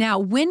 Now,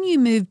 when you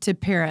moved to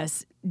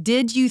Paris,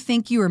 did you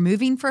think you were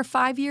moving for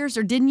 5 years,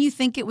 or didn't you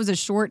think it was a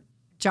short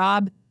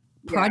job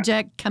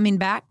project coming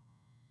back?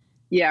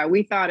 Yeah,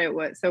 we thought it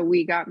was. So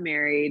we got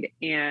married,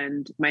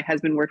 and my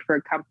husband worked for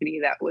a company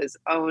that was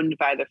owned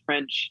by the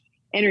French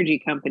energy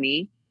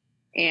company.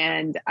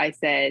 And I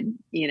said,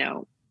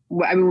 when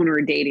we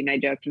were dating, I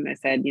joked and I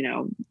said,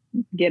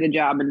 get a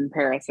job in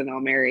Paris and I'll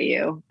marry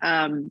you.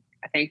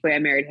 Thankfully, I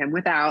married him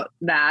without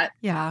that.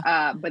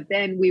 Yeah. But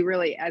then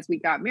as we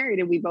got married,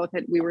 and we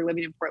were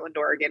living in Portland,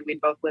 Oregon.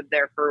 We'd both lived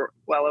there for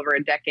well over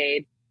a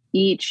decade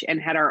each and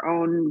had our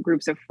own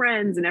groups of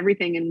friends and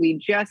everything. And we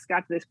just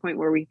got to this point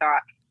where we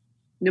thought,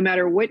 no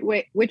matter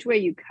which way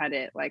you cut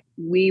it, like,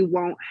 we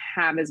won't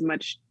have as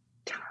much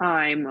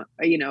time,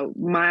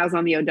 miles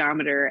on the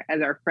odometer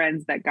as our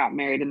friends that got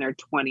married in their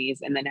 20s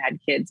and then had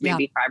kids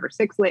maybe 5 or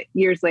 6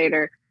 years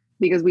later,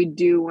 because we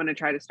do want to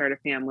try to start a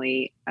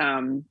family,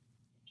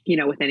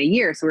 within a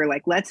year. So we're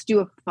like, let's do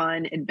a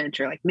fun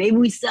adventure. Like, maybe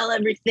we sell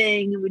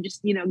everything and we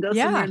just, go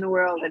somewhere in the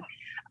world.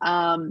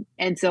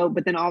 And so,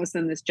 but then all of a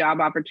sudden this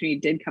job opportunity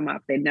did come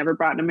up. They'd never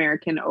brought an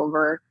American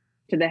over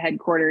to the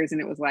headquarters.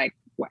 And it was like,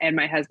 and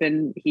my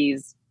husband,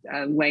 he's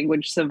a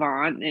language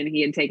savant and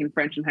he had taken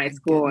French in high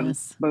school and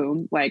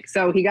boom,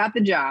 so he got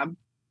the job.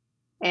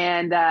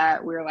 And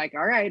we were like,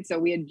 all right. So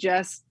we had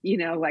just,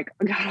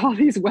 got all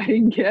these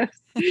wedding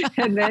gifts.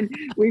 And then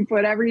we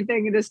put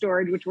everything into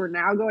storage, which we're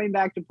now going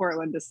back to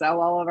Portland to sell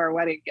all of our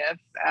wedding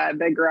gifts at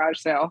the garage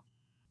sale.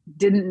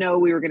 Didn't know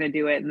we were going to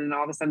do it. And then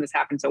all of a sudden this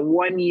happened. So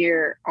 1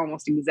 year,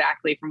 almost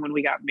exactly from when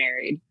we got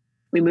married,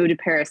 we moved to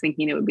Paris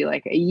thinking it would be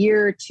like a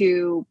year or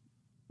two,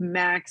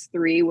 max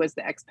 3 was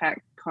the expat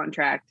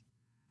contract.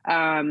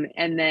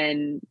 And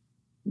then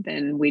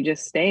we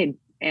just stayed.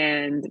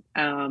 And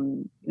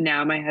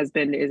now my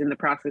husband is in the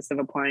process of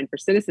applying for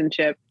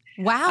citizenship.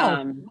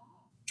 Wow.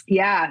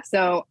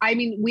 So, I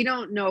mean, we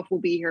don't know if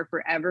we'll be here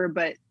forever,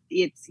 but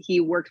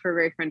he works for a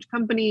very French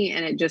company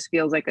and it just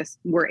feels like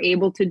we're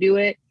able to do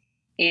it.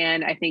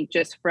 And I think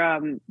just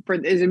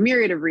there's a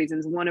myriad of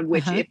reasons, one of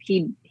which if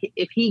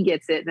he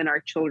gets it, then our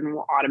children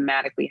will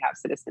automatically have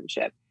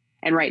citizenship.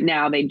 And right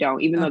now they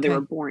don't, even though they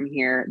were born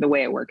here, the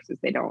way it works is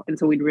they don't. And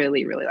so we'd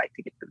really, really like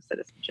to get them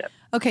citizenship.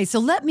 Okay. So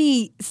let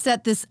me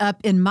set this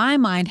up in my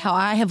mind, how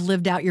I have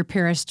lived out your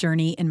Paris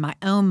journey in my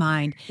own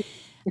mind.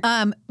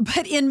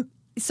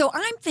 So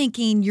I'm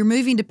thinking you're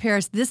moving to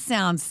Paris. This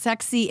sounds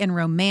sexy and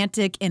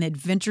romantic and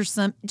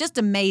adventuresome, just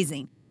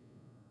amazing.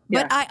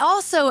 But I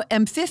also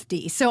am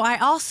 50. So I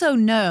also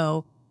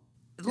know,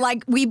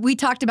 like we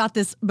talked about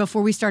this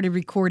before we started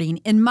recording.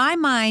 In my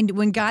mind,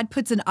 when God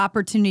puts an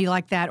opportunity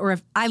like that, or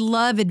if I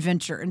love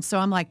adventure, and so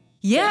I'm like,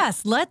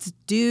 yes, let's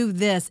do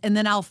this. And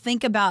then I'll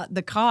think about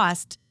the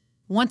cost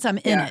once I'm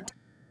in it.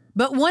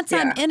 But once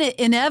I'm in it,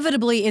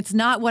 inevitably, it's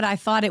not what I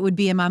thought it would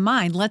be in my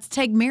mind. Let's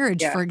take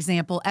marriage, for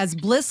example, as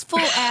blissful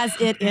as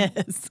it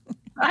is.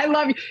 I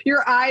love you.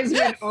 Your eyes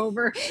went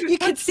over. You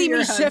could see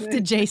me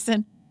shifted,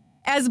 Jason.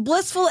 As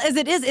blissful as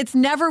it is, it's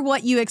never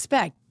what you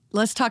expect.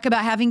 Let's talk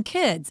about having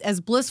kids, as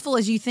blissful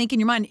as you think in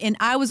your mind. And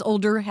I was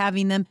older,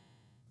 having them,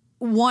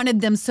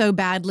 wanted them so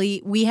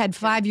badly. We had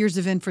 5 years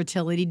of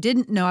infertility,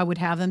 didn't know I would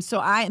have them.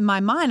 So in my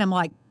mind, I'm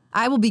like,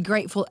 I will be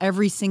grateful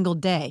every single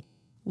day.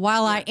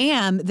 While I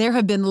am, there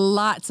have been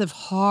lots of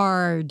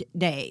hard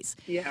days.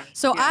 Yeah.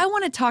 So I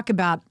want to talk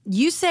about,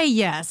 you say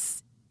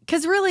yes,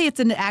 because really it's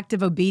an act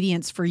of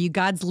obedience for you.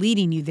 God's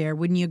leading you there.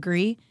 Wouldn't you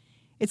agree?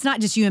 It's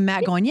not just you and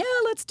Matt going, yeah,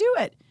 let's do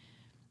it.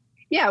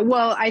 Yeah,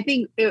 well, I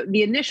think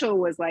the initial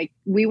was like,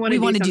 we want to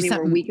do something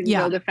where we can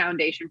build a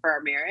foundation for our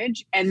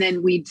marriage. And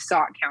then we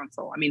sought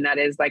counsel. I mean, that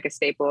is like a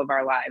staple of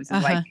our lives.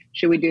 Like,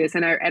 should we do this?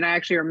 And I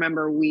actually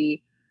remember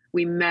we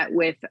met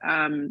with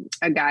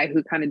a guy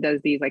who kind of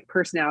does these like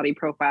personality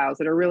profiles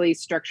that are really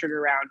structured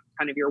around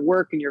kind of your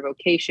work and your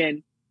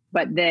vocation.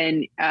 But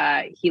then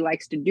he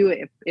likes to do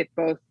it if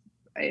both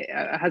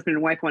a husband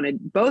and wife want to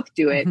both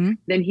do it,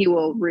 then he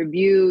will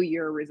review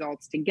your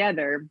results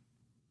together.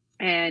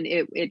 And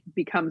it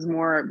becomes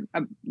more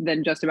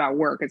than just about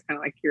work. It's kind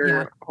of like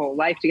your whole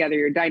life together,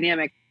 your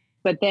dynamic.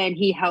 But then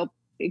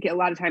a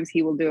lot of times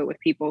he will do it with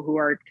people who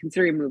are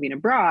considering moving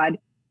abroad.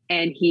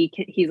 And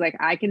he's like,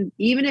 I can,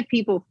 even if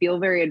people feel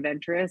very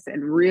adventurous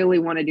and really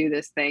want to do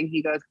this thing,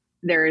 he goes,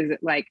 there is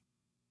like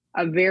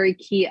a very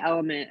key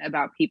element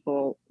about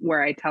people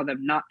where I tell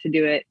them not to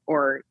do it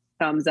or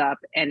thumbs up.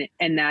 And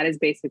that is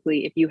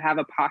basically if you have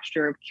a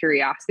posture of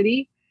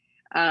curiosity,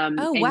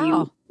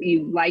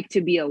 you like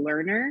to be a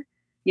learner.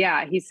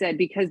 Yeah, he said,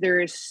 because there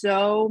is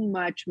so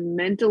much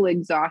mental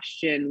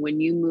exhaustion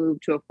when you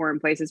move to a foreign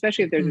place,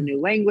 especially if there's a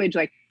new language.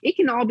 Like, it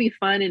can all be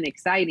fun and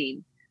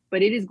exciting,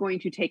 but it is going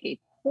to take a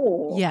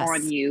toll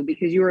on you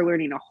because you are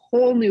learning a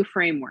whole new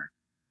framework.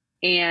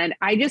 And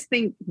I just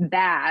think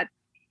that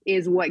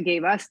is what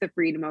gave us the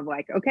freedom of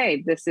like,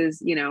 okay, this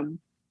is,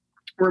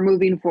 we're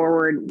moving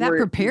forward. That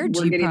prepared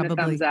you getting probably.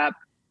 The thumbs up.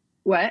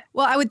 What?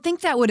 Well, I would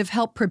think that would have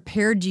helped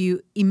prepare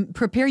you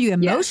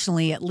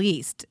emotionally at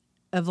least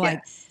of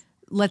like,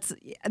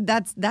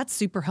 that's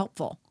super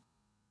helpful.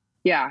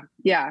 Yeah.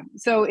 Yeah.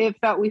 So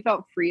we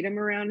felt freedom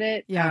around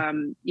it. Yeah.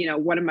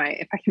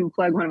 If I can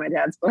plug one of my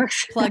dad's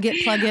books, plug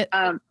it.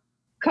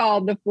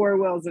 Called The Four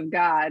Wills of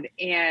God.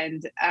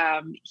 And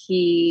I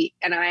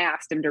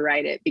asked him to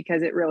write it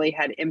because it really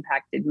had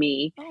impacted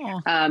me.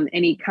 Oh. And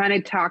he kind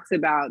of talks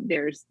about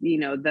there's,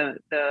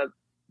 the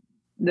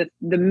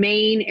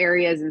main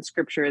areas in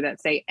scripture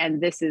that say, and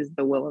this is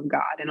the will of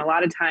God. And a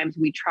lot of times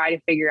we try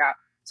to figure out.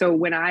 So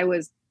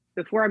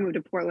before I moved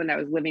to Portland, I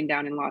was living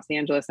down in Los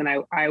Angeles, and I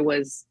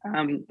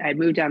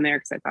moved down there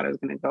because I thought I was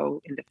going to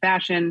go into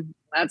fashion.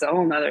 That's a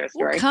whole nother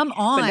story. Well, come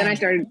on. But then I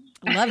started.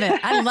 Love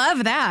it. I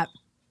love that.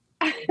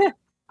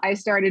 I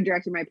started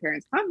directing my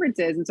parents'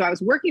 conferences. And so I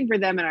was working for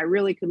them and I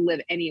really could live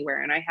anywhere.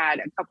 And I had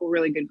a couple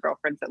really good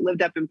girlfriends that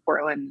lived up in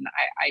Portland. And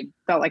I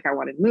felt like I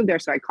wanted to move there.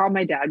 So I called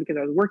my dad because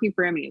I was working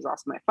for him and he was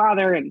also my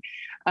father. And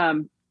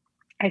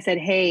I said,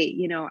 hey,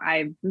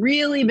 I've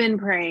really been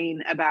praying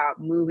about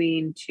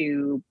moving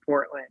to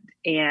Portland.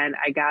 And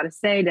I got to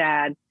say,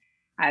 Dad,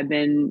 I've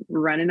been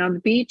running on the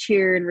beach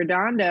here in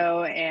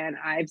Redondo and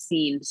I've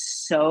seen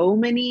so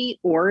many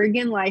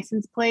Oregon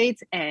license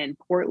plates and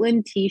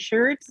Portland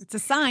t-shirts. It's a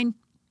sign.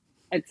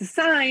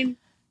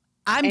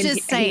 I'm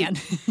just saying.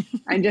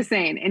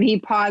 And he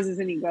pauses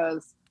and he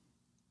goes,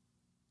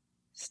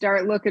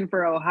 start looking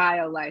for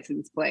Ohio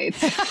license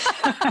plates.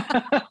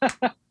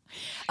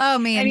 Oh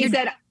man. And he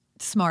said,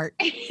 smart.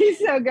 He's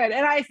so good.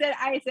 And I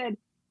said,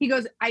 he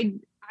goes,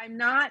 I'm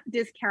not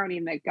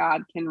discounting that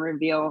God can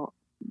reveal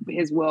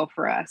his will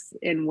for us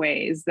in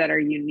ways that are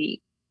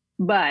unique.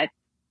 But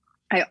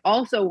I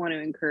also want to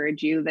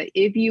encourage you that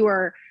if you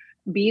are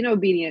being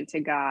obedient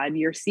to God,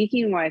 you're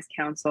seeking wise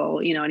counsel,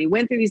 and he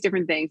went through these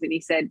different things and he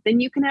said,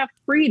 then you can have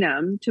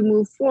freedom to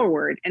move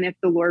forward. And if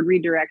the Lord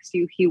redirects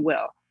you, he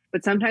will.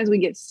 But sometimes we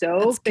get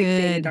so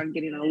fixated on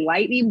getting a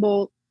lightning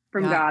bolt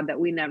from God that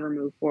we never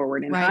move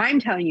forward. And I'm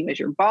telling you, as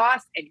your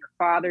boss and your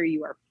father,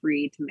 you are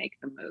free to make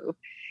the move.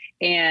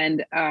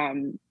 And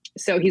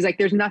so he's like,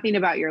 there's nothing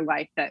about your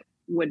life that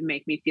would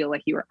make me feel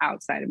like you are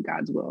outside of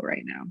God's will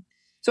right now.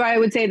 So I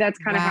would say that's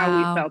kind of how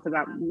we felt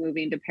about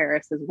moving to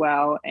Paris as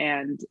well.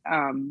 And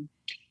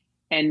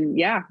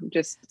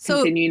just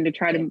continuing to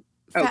try to,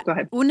 go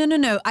ahead. Well,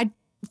 no.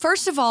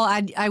 First of all,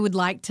 I would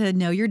like to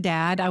know your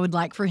dad. I would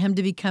like for him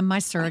to become my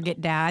surrogate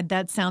dad.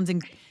 That sounds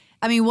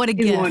what a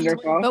gift.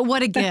 Wonderful. But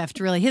what a gift,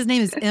 really. His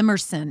name is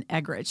Emerson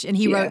Eggerichs, and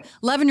he wrote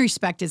Love and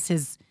Respect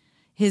is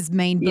his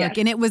main book. Yes.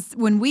 And it was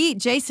when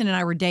Jason and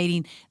I were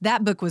dating,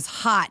 that book was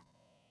hot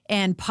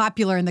and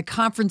popular, and the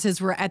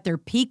conferences were at their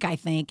peak, I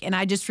think. And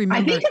I just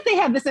remember. I think that they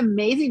have this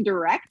amazing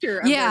director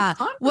of their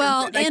conference.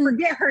 Well, and I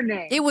forget her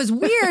name. It was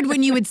weird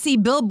when you would see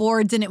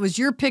billboards and it was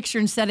your picture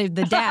instead of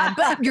the dad,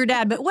 but your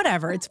dad, but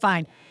whatever, it's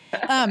fine.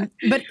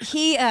 But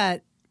he,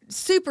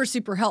 super,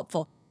 super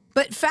helpful.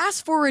 But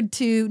fast forward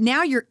to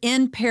now you're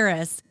in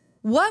Paris.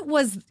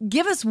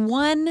 Give us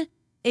one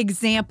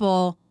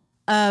example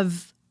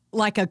of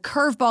like a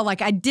curveball,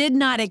 like I did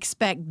not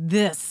expect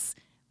this.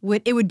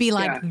 It would be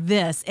like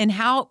this. And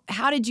how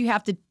did you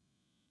have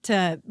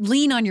to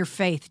lean on your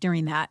faith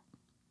during that?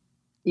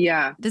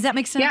 Yeah. Does that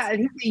make sense? Yeah. I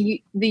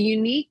think the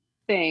unique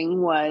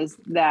thing was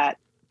that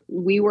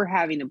we were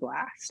having a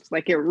blast.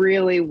 Like it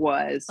really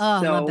was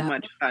so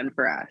much fun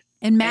for us.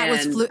 And Matt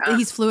was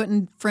he's fluent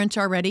in French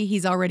already.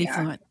 He's already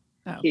fluent.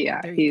 Oh,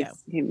 there you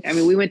go. I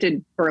mean, we went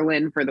to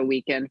Berlin for the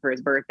weekend for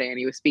his birthday, and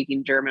he was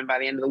speaking German by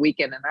the end of the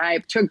weekend. And I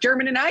took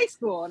German in high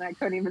school, and I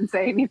couldn't even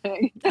say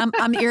anything.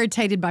 I'm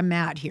irritated by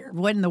Matt here.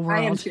 What in the world?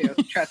 I am too.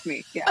 Trust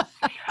me. Yeah.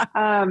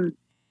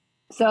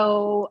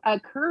 So a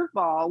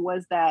curveball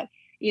was that,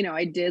 you know,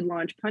 I did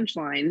launch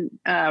Punchline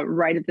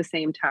right at the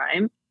same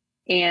time,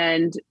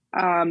 and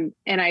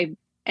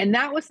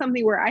that was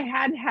something where I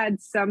had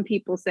some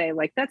people say,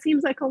 like, that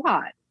seems like a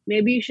lot.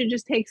 Maybe you should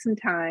just take some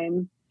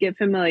time, get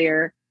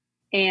familiar.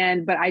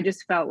 But I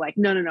just felt like,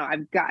 no,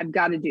 I've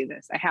got to do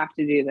this. I have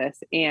to do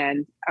this.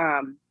 And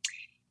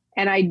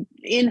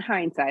in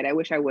hindsight, I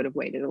wish I would have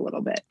waited a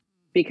little bit,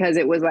 because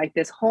it was like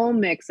this whole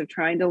mix of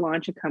trying to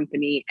launch a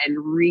company and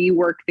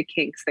rework the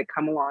kinks that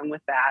come along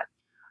with that.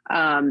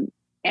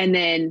 And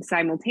then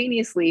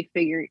simultaneously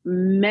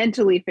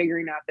mentally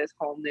figuring out this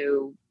whole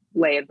new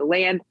lay of the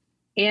land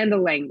and the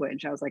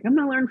language. I was like, I'm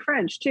going to learn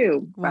French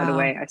too. Wow. By the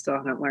way, I still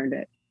haven't learned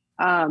it.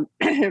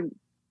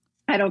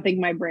 I don't think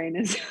my brain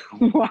is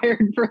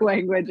wired for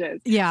languages.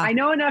 Yeah. I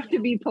know enough to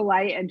be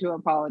polite and to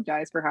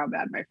apologize for how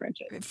bad my French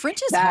is.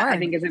 French is hard. I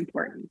think is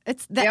important.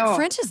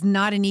 French is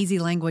not an easy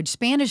language.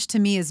 Spanish to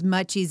me is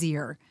much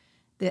easier.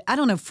 I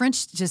don't know.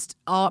 French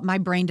my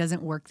brain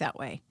doesn't work that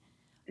way.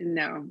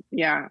 No.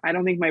 Yeah. I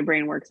don't think my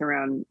brain works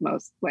around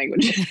most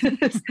languages.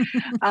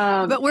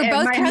 But we're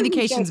both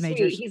communications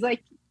majors. He's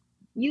like,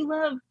 you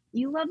love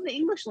the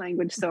English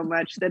language so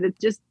much that it's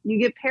just, you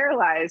get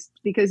paralyzed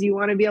because you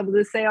want to be able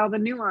to say all the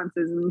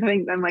nuances and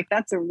things. I'm like,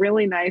 that's a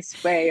really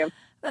nice way of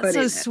That's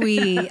so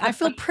sweet. I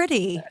feel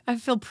pretty.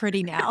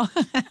 Now.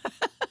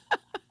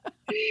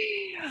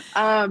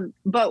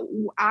 But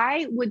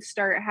I would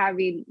start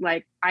having,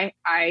 like,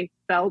 I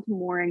felt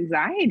more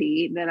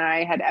anxiety than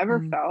I had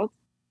ever felt.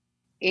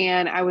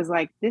 And I was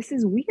like, this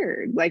is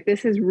weird. Like,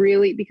 this is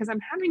really, because I'm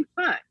having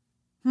fun.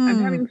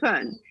 I'm having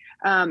fun.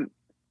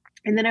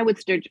 And then I would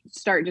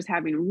start just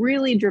having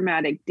really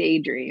dramatic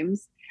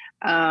daydreams,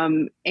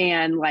 and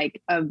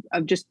like of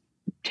just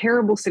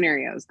terrible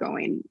scenarios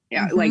going,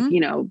 like, you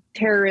know,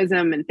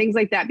 terrorism and things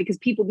like that. Because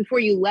people, before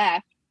you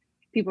left,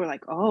 people are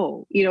like,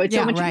 oh, you know, it's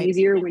so much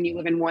easier when you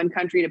live in one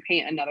country to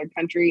paint another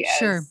country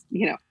as,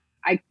 you know,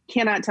 I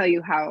cannot tell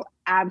you how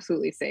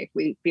absolutely safe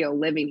we feel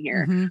living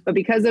here. But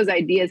because those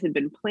ideas had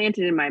been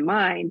planted in my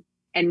mind,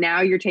 and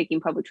now you're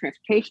taking public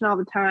transportation all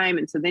the time.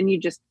 And so then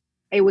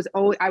I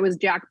was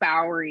Jack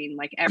Bowering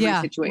like every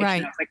situation. I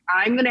was like,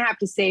 I'm going to have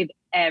to save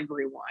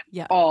everyone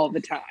all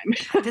the time.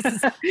 This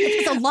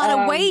is a lot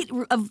of weight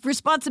of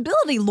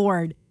responsibility,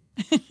 Lord.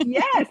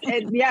 Yes.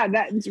 And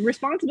that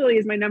responsibility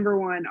is my number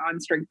one on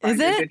Strength Finders.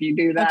 Is it? If you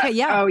do that. Okay,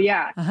 yeah. Oh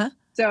yeah.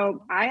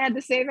 So I had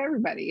to save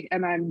everybody,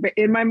 and I'm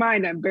in my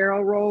mind, I'm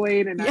barrel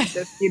rolling, and I'm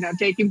just, you know,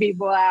 taking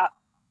people out.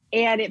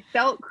 And it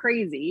felt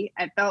crazy.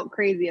 It felt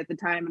crazy at the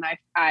time. And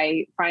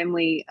I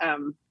finally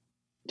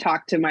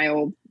talked to my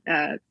old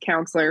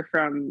counselor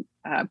from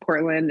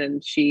Portland,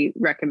 and she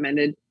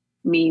recommended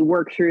me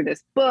work through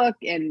this book,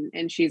 and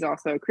she's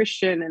also a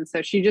Christian, and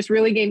so she just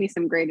really gave me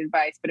some great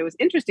advice. But it was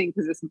interesting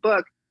because this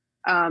book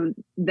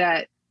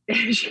that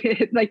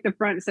like the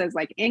front says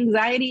like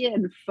anxiety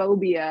and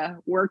phobia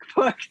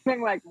workbook.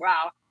 I'm like,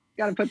 wow,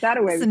 got to put that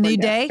away. It's a new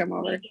day. Come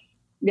over.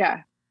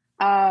 Yeah.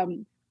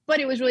 But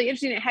it was really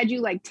interesting. It had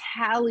you like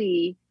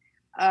tally.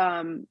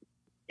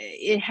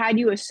 It had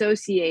you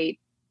associate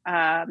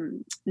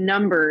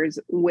numbers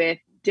with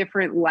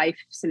different life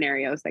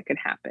scenarios that could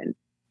happen.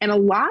 And a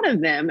lot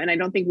of them, and I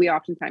don't think we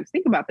oftentimes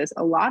think about this,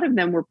 a lot of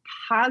them were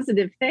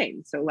positive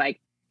things. So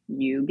like,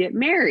 you get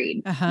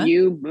married,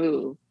 you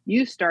move,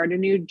 you start a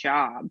new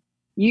job,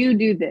 you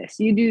do this,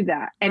 you do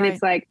that. And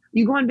it's like,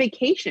 you go on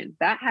vacation,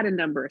 that had a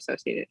number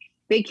associated.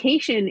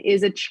 Vacation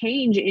is a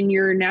change in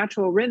your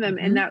natural rhythm.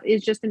 And that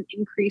is just an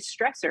increased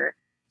stressor.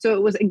 So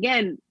it was,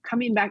 again,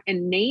 coming back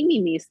and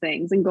naming these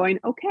things and going,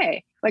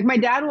 okay. Like my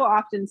dad will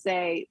often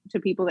say to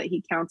people that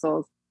he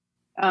counsels,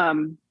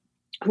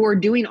 who are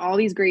doing all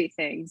these great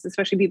things,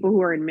 especially people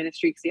who are in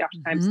ministry, because he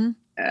oftentimes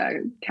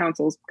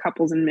counsels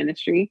couples in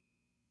ministry.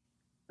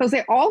 He'll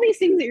say, all these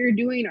things that you're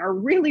doing are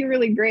really,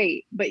 really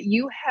great, but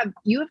you have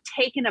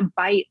taken a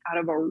bite out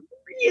of a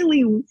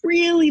really,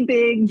 really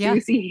big,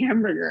 juicy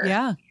hamburger.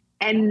 Yeah.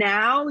 And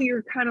now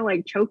you're kind of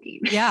like choking.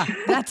 Yeah.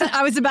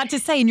 I was about to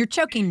say, and you're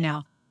choking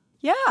now.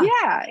 Yeah.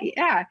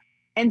 Yeah.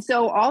 And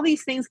so all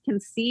these things can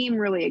seem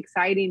really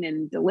exciting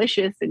and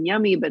delicious and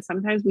yummy, but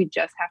sometimes we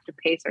just have to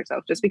pace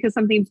ourselves. Just because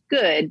something's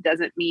good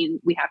doesn't mean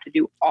we have to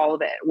do all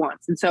of it at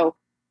once. And so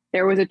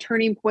there was a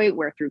turning point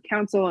where through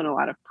counsel and a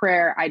lot of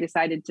prayer, I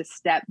decided to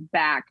step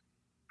back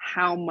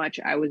how much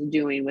I was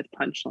doing with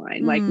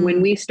Punchline. Like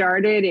when we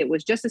started, it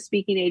was just a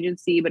speaking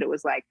agency, but it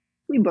was like,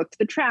 we booked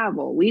the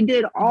travel. We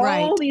did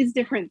all these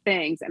different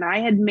things. And I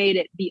had made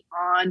it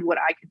beyond what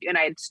I could do. And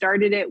I had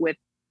started it with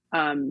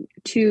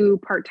 2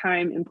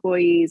 part-time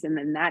employees, and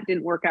then that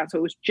didn't work out. So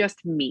it was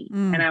just me.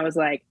 And I was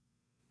like,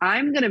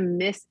 I'm going to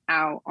miss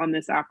out on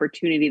this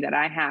opportunity that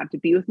I have to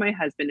be with my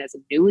husband as a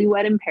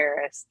newlywed in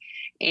Paris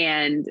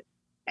and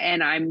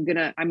I'm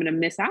gonna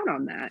miss out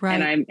on that.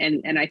 Right.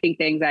 And I think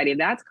the anxiety of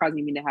that's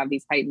causing me to have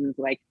these heightened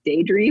like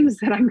daydreams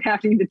that I'm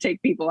having to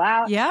take people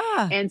out.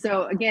 Yeah. And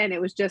so again,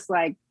 it was just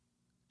like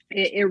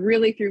it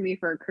really threw me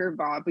for a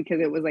curveball, because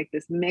it was like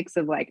this mix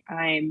of like,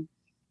 I'm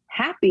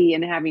happy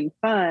and having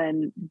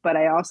fun, but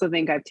I also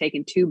think I've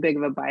taken too big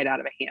of a bite out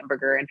of a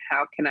hamburger, and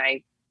how can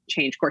I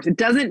change course? It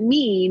doesn't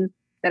mean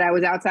that I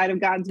was outside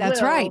of God's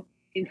That's will right.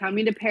 in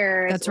coming to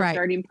Paris That's or right.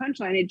 starting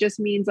Punchline. It just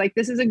means like,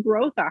 this is a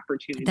growth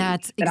opportunity.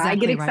 That's that I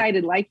get exactly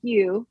excited right. like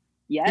you.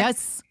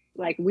 Yes.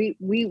 Like we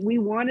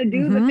want to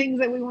do the things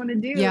that we want to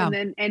do. Yeah.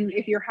 And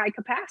if you're high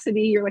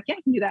capacity, you're like, yeah,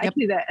 I can do that. I can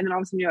do that. And then all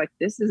of a sudden you're like,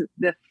 this is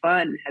the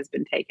fun has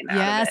been taken out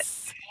of it.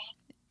 Yes.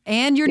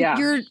 And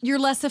you're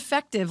less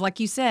effective. Like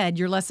you said,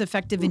 you're less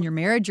effective in your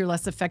marriage. You're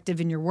less effective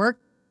in your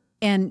work.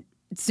 And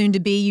soon to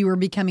be, you are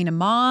becoming a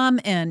mom.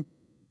 And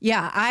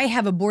yeah, I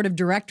have a board of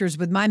directors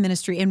with my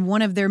ministry. And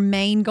one of their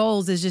main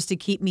goals is just to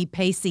keep me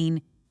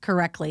pacing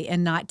correctly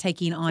and not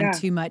taking on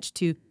too much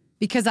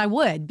because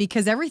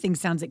everything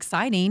sounds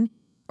exciting,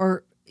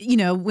 or,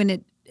 when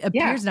it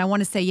appears, and I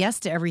want to say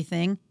yes to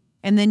everything.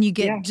 And then you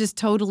get just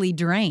totally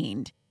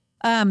drained.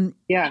 Give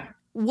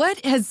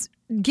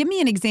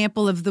me an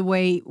example of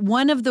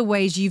one of the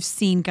ways you've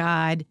seen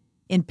God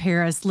in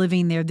Paris,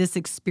 living there, this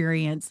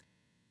experience,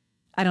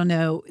 I don't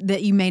know,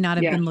 that you may not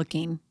have been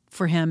looking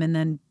for him, and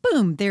then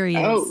boom, there he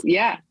is. Oh,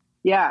 yeah.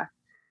 Yeah.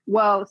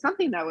 Well,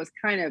 something that was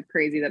kind of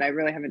crazy that I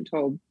really haven't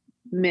told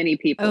many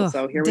people.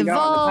 So here we go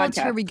on the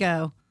podcast. Here we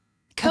go.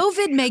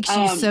 COVID makes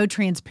you so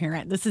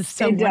transparent. This is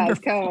so wonderful. It does,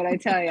 COVID, I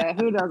tell you.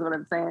 Who knows what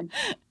I'm saying?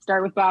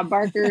 Start with Bob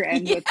Barker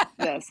and with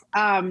this.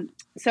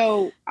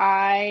 So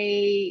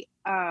I,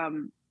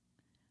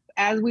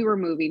 as we were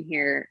moving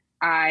here,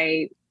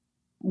 I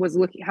was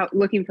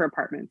looking for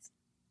apartments.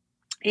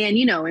 And,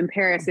 in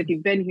Paris, if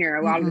you've been here,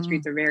 a lot of the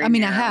streets are very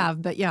narrow. I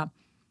have, but yeah.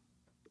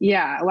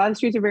 Yeah, a lot of the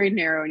streets are very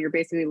narrow, and you're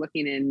basically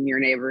looking in your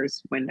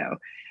neighbor's window.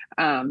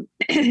 And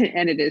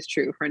it is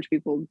true. French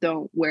people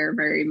don't wear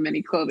very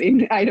many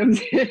clothing items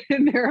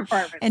in their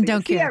apartments. And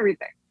don't care.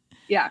 Everything.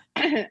 Yeah.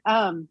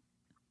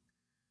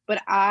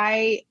 But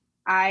I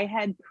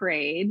had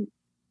prayed.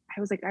 I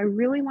was like, I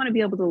really want to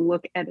be able to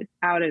look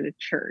out at a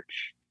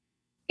church.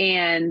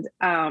 And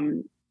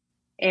I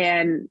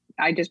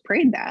just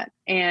prayed that.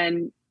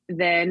 And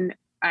then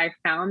I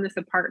found this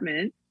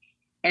apartment,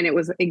 and it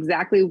was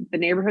exactly the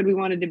neighborhood we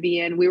wanted to be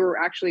in. We were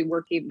actually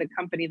the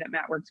company that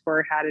Matt works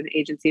for had an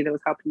agency that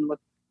was helping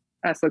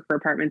us look for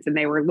apartments, and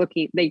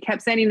they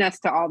kept sending us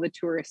to all the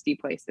touristy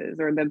places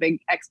or the big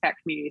expat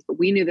communities, but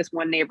we knew this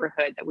one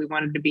neighborhood that we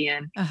wanted to be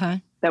in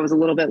that was a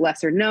little bit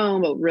lesser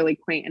known, but really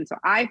quaint. And so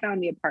I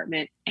found the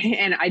apartment,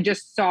 and I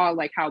just saw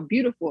like how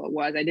beautiful it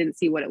was. I didn't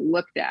see what it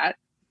looked at,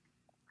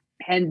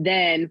 and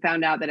then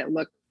found out that it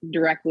looked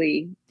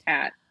directly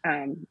at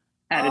a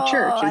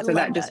church. And so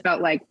that just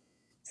felt like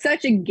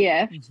such a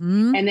gift.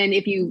 And then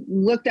if you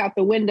looked out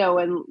the window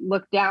and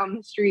looked down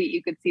the street,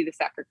 you could see the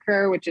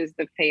Sacré-Cœur, which is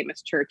the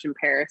famous church in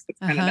Paris. It's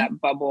kind of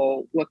that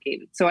bubble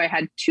looking. So I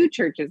had two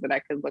churches that I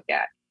could look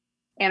at.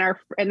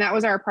 And that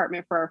was our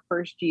apartment for our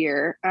first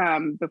year,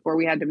 before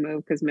we had to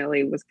move because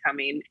Millie was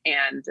coming,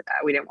 and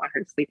we didn't want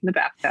her to sleep in the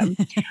bathtub.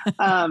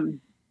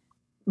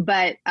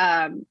 But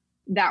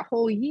that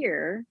whole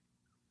year,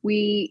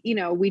 we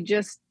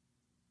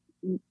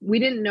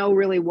didn't know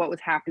really what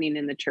was happening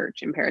in the church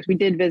in Paris. We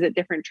did visit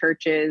different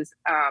churches,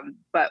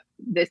 but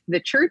the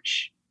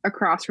church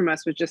across from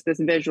us was just this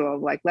visual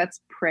of like, let's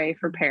pray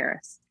for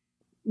Paris.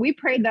 We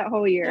prayed that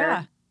whole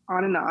year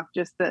on and off,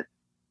 just that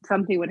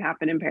something would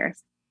happen in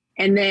Paris.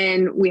 And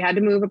then we had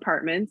to move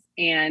apartments,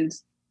 and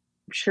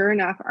sure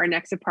enough, our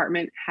next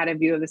apartment had a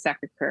view of the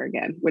Sacré-Cœur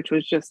again, which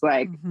was just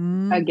like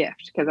a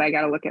gift, because I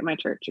got to look at my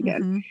church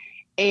again.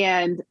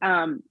 And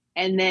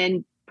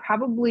then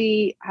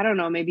probably, I don't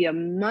know, maybe a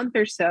month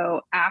or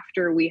so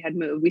after we had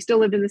moved, we still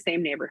lived in the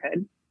same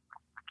neighborhood.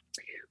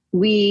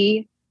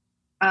 We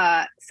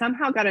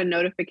somehow got a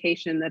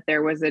notification that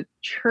there was a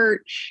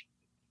church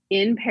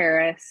in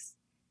Paris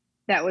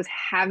that was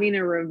having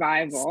a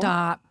revival.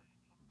 Stop.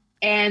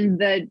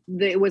 And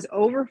it was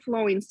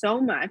overflowing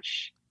so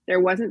much,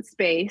 there wasn't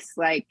space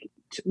like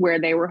where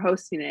they were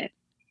hosting it,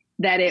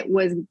 that it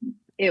was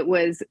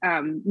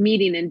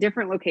meeting in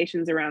different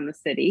locations around the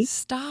city.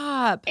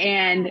 Stop.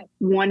 And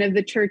one of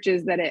the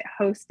churches that it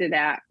hosted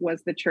at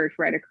was the church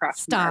right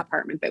across from our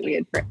apartment that we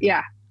had.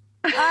 Yeah.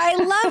 I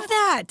love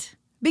that.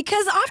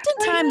 Because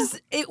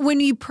oftentimes when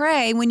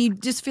you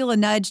just feel a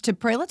nudge to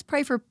pray, let's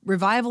pray for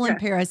revival in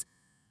Paris.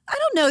 I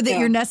don't know that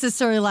you're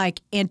necessarily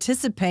like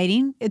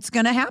anticipating it's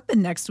going to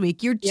happen next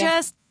week. You're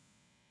just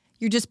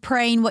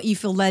praying what you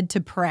feel led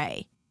to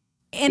pray.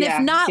 And if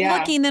not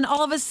looking, then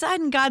all of a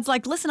sudden God's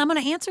like, listen, I'm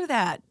going to answer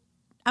that.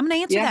 I'm going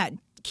to answer that.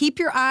 Keep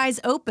your eyes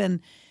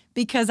open,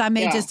 because I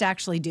may just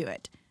actually do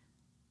it.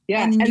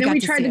 Yeah. And then we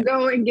tried to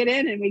go and get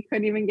in, and we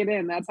couldn't even get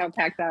in. That's how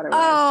packed out it was.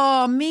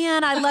 Oh,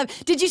 man. I love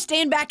it. Did you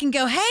stand back and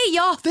go, hey,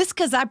 y'all, this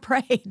because I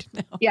prayed?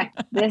 No. Yeah.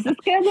 This is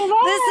because of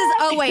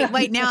oh,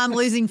 wait. Now I'm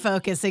losing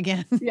focus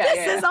again.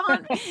 This is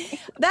on.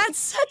 That's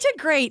such a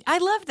great, I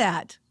love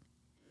that.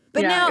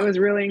 But now it was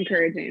really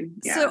encouraging.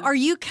 Yeah. So are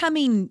you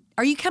coming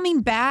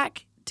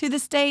back to the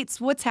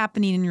States? What's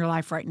happening in your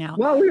life right now?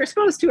 Well, we were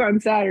supposed to on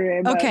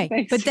Saturday, but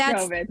but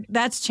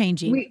that's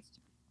changing.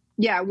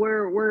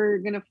 We're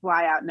going to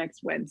fly out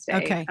next Wednesday.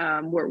 Okay.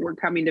 We're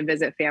coming to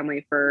visit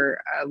family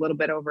for a little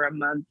bit over a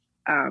month.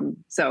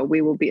 So I'm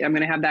going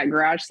to have that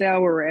garage sale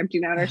where we're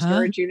emptying out our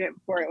storage unit in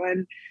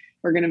Portland.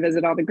 We're going to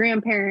visit all the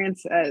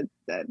grandparents.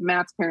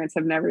 Matt's parents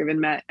have never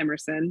even met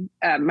Emerson.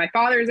 My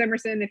father is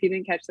Emerson, if you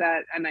didn't catch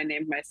that. And I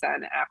named my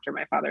son after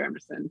my father,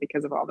 Emerson,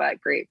 because of all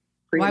that great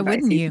free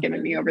advice he's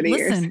given me over the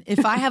years. Listen,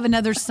 if I have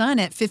another son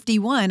at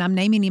 51, I'm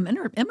naming him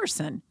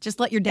Emerson.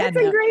 Just let your dad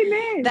know. That's a great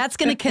name. That's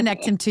going to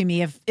connect him to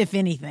me, if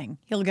anything.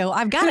 He'll go,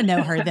 I've got to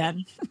know her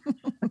then.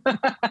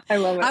 I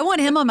love it. I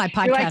want him on my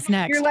podcast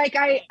next. You're like,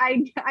 I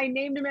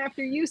named him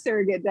after you,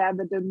 surrogate dad,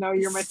 but didn't know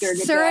you're my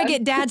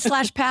surrogate dad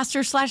 /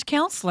 pastor /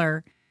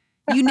 counselor.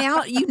 You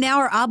now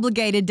are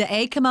obligated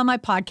to come on my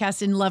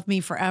podcast and love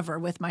me forever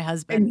with my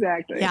husband.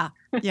 Exactly.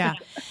 Yeah.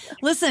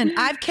 Listen,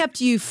 I've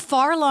kept you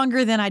far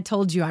longer than I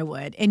told you I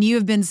would, and you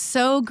have been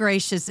so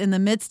gracious in the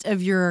midst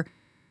of your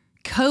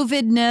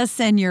COVID-ness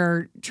and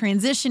your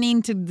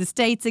transitioning to the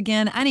States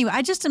again. Anyway,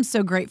 I just am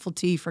so grateful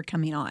to you for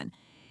coming on.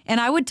 And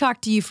I would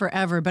talk to you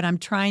forever, but I'm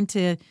trying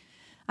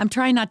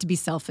not to be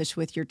selfish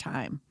with your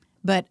time.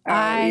 But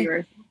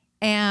I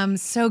am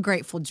so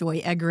grateful, Joy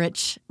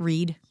Eggerichs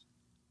Reed.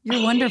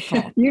 You're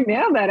wonderful. You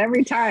nail that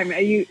every time.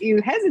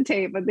 You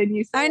hesitate, but then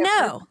you say I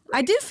know.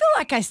 I do feel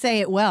like I say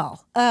it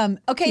well.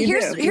 Okay,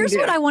 here's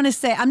what I want to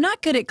say. I'm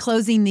not good at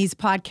closing these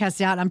podcasts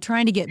out. I'm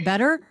trying to get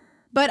better.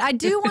 But I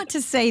do want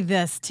to say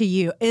this to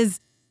you is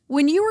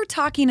when you were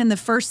talking in the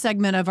first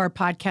segment of our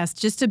podcast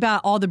just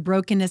about all the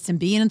brokenness and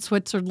being in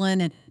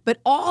Switzerland, but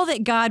all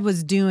that God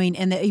was doing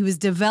and that he was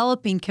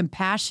developing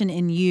compassion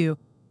in you,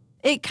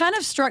 it kind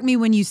of struck me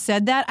when you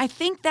said that. I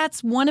think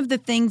that's one of the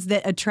things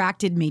that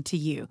attracted me to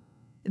you.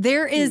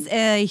 There is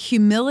a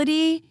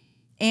humility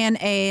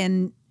and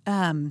an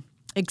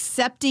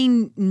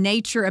accepting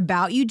nature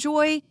about you,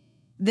 Joy,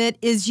 that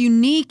is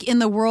unique in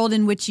the world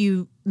in which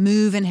you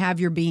move and have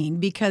your being,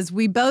 because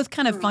we both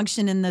kind of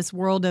function in this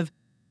world of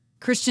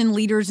Christian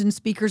leaders and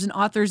speakers and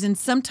authors, and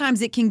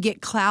sometimes it can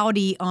get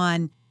cloudy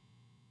on,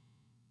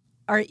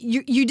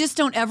 you just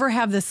don't ever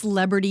have the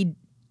celebrity-ish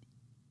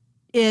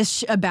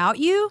about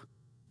you,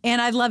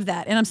 and I love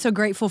that, and I'm so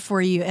grateful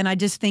for you, and I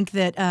just think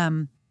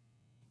that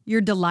you're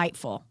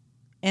delightful,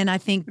 and I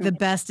think the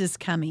best is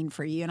coming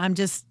for you, and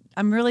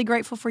I'm really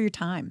grateful for your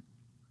time.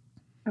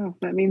 Oh,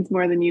 that means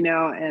more than you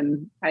know.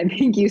 And I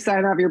think you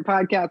sign off your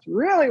podcast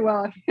really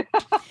well.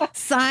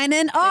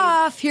 Signing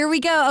off. Here we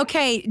go.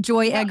 Okay,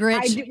 Joy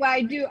Eggerichs.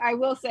 I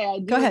will say, I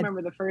do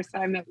remember the first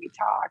time that we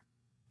talked.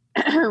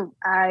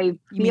 I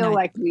feel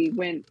like we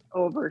went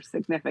over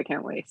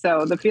significantly.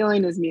 So the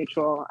feeling is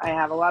mutual. I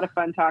have a lot of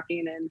fun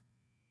talking, and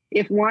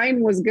if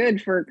wine was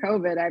good for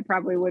COVID, I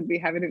probably would be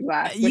having a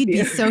glass. You'd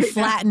be so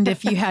flattened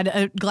if you had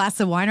a glass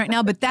of wine right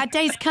now, but that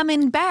day's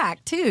coming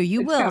back too.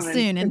 It's will coming.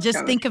 Soon. And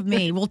just think of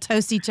me. We'll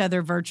toast each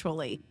other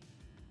virtually.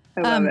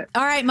 I love it.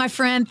 All right, my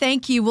friend.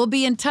 Thank you. We'll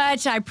be in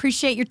touch. I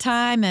appreciate your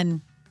time and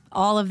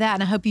all of that.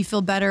 And I hope you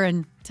feel better,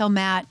 and tell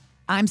Matt,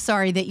 I'm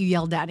sorry that you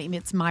yelled at him.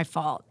 It's my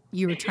fault.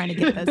 You were trying to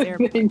get those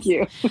airplanes. Thank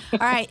you. All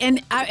right.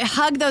 And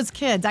hug those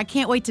kids. I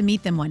can't wait to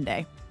meet them one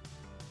day.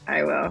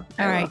 I will.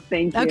 All right.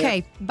 Thank you.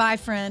 Okay. Bye,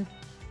 friend.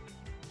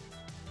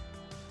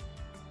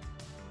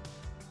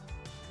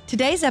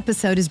 Today's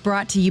episode is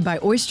brought to you by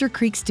Oyster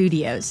Creek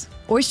Studios.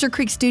 Oyster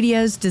Creek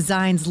Studios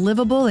designs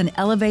livable and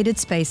elevated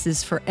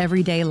spaces for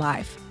everyday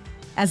life.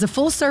 As a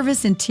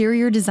full-service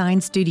interior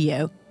design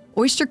studio,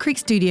 Oyster Creek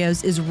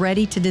Studios is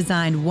ready to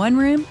design one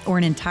room or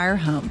an entire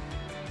home.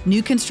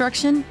 New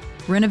construction,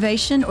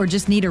 renovation, or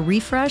just need a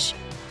refresh?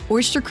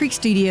 Oyster Creek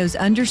Studios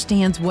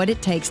understands what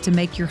it takes to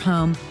make your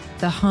home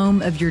the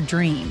home of your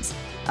dreams.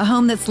 A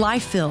home that's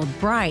life-filled,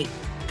 bright,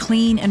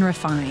 clean, and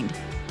refined.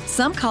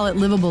 Some call it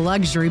livable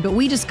luxury, but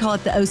we just call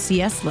it the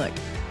OCS look.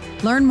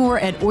 Learn more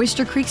at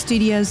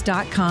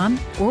oystercreekstudios.com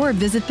or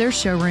visit their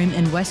showroom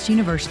in West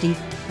University,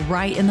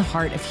 right in the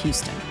heart of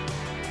Houston.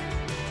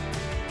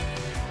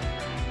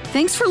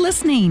 Thanks for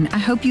listening. I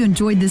hope you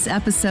enjoyed this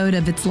episode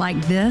of It's Like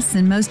This,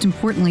 and most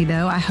importantly,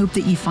 though, I hope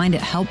that you find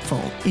it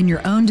helpful in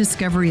your own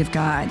discovery of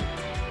God.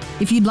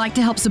 If you'd like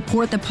to help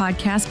support the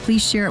podcast,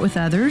 please share it with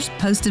others,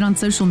 post it on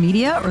social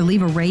media, or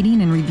leave a rating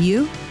and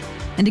review.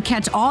 And to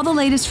catch all the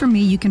latest from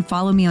me, you can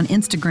follow me on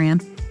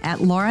Instagram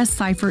at Laura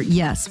Seifert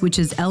Yes, which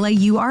is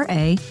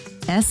LauraSeifertyes.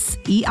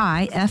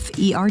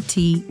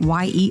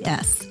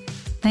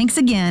 Thanks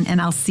again, and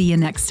I'll see you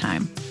next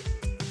time.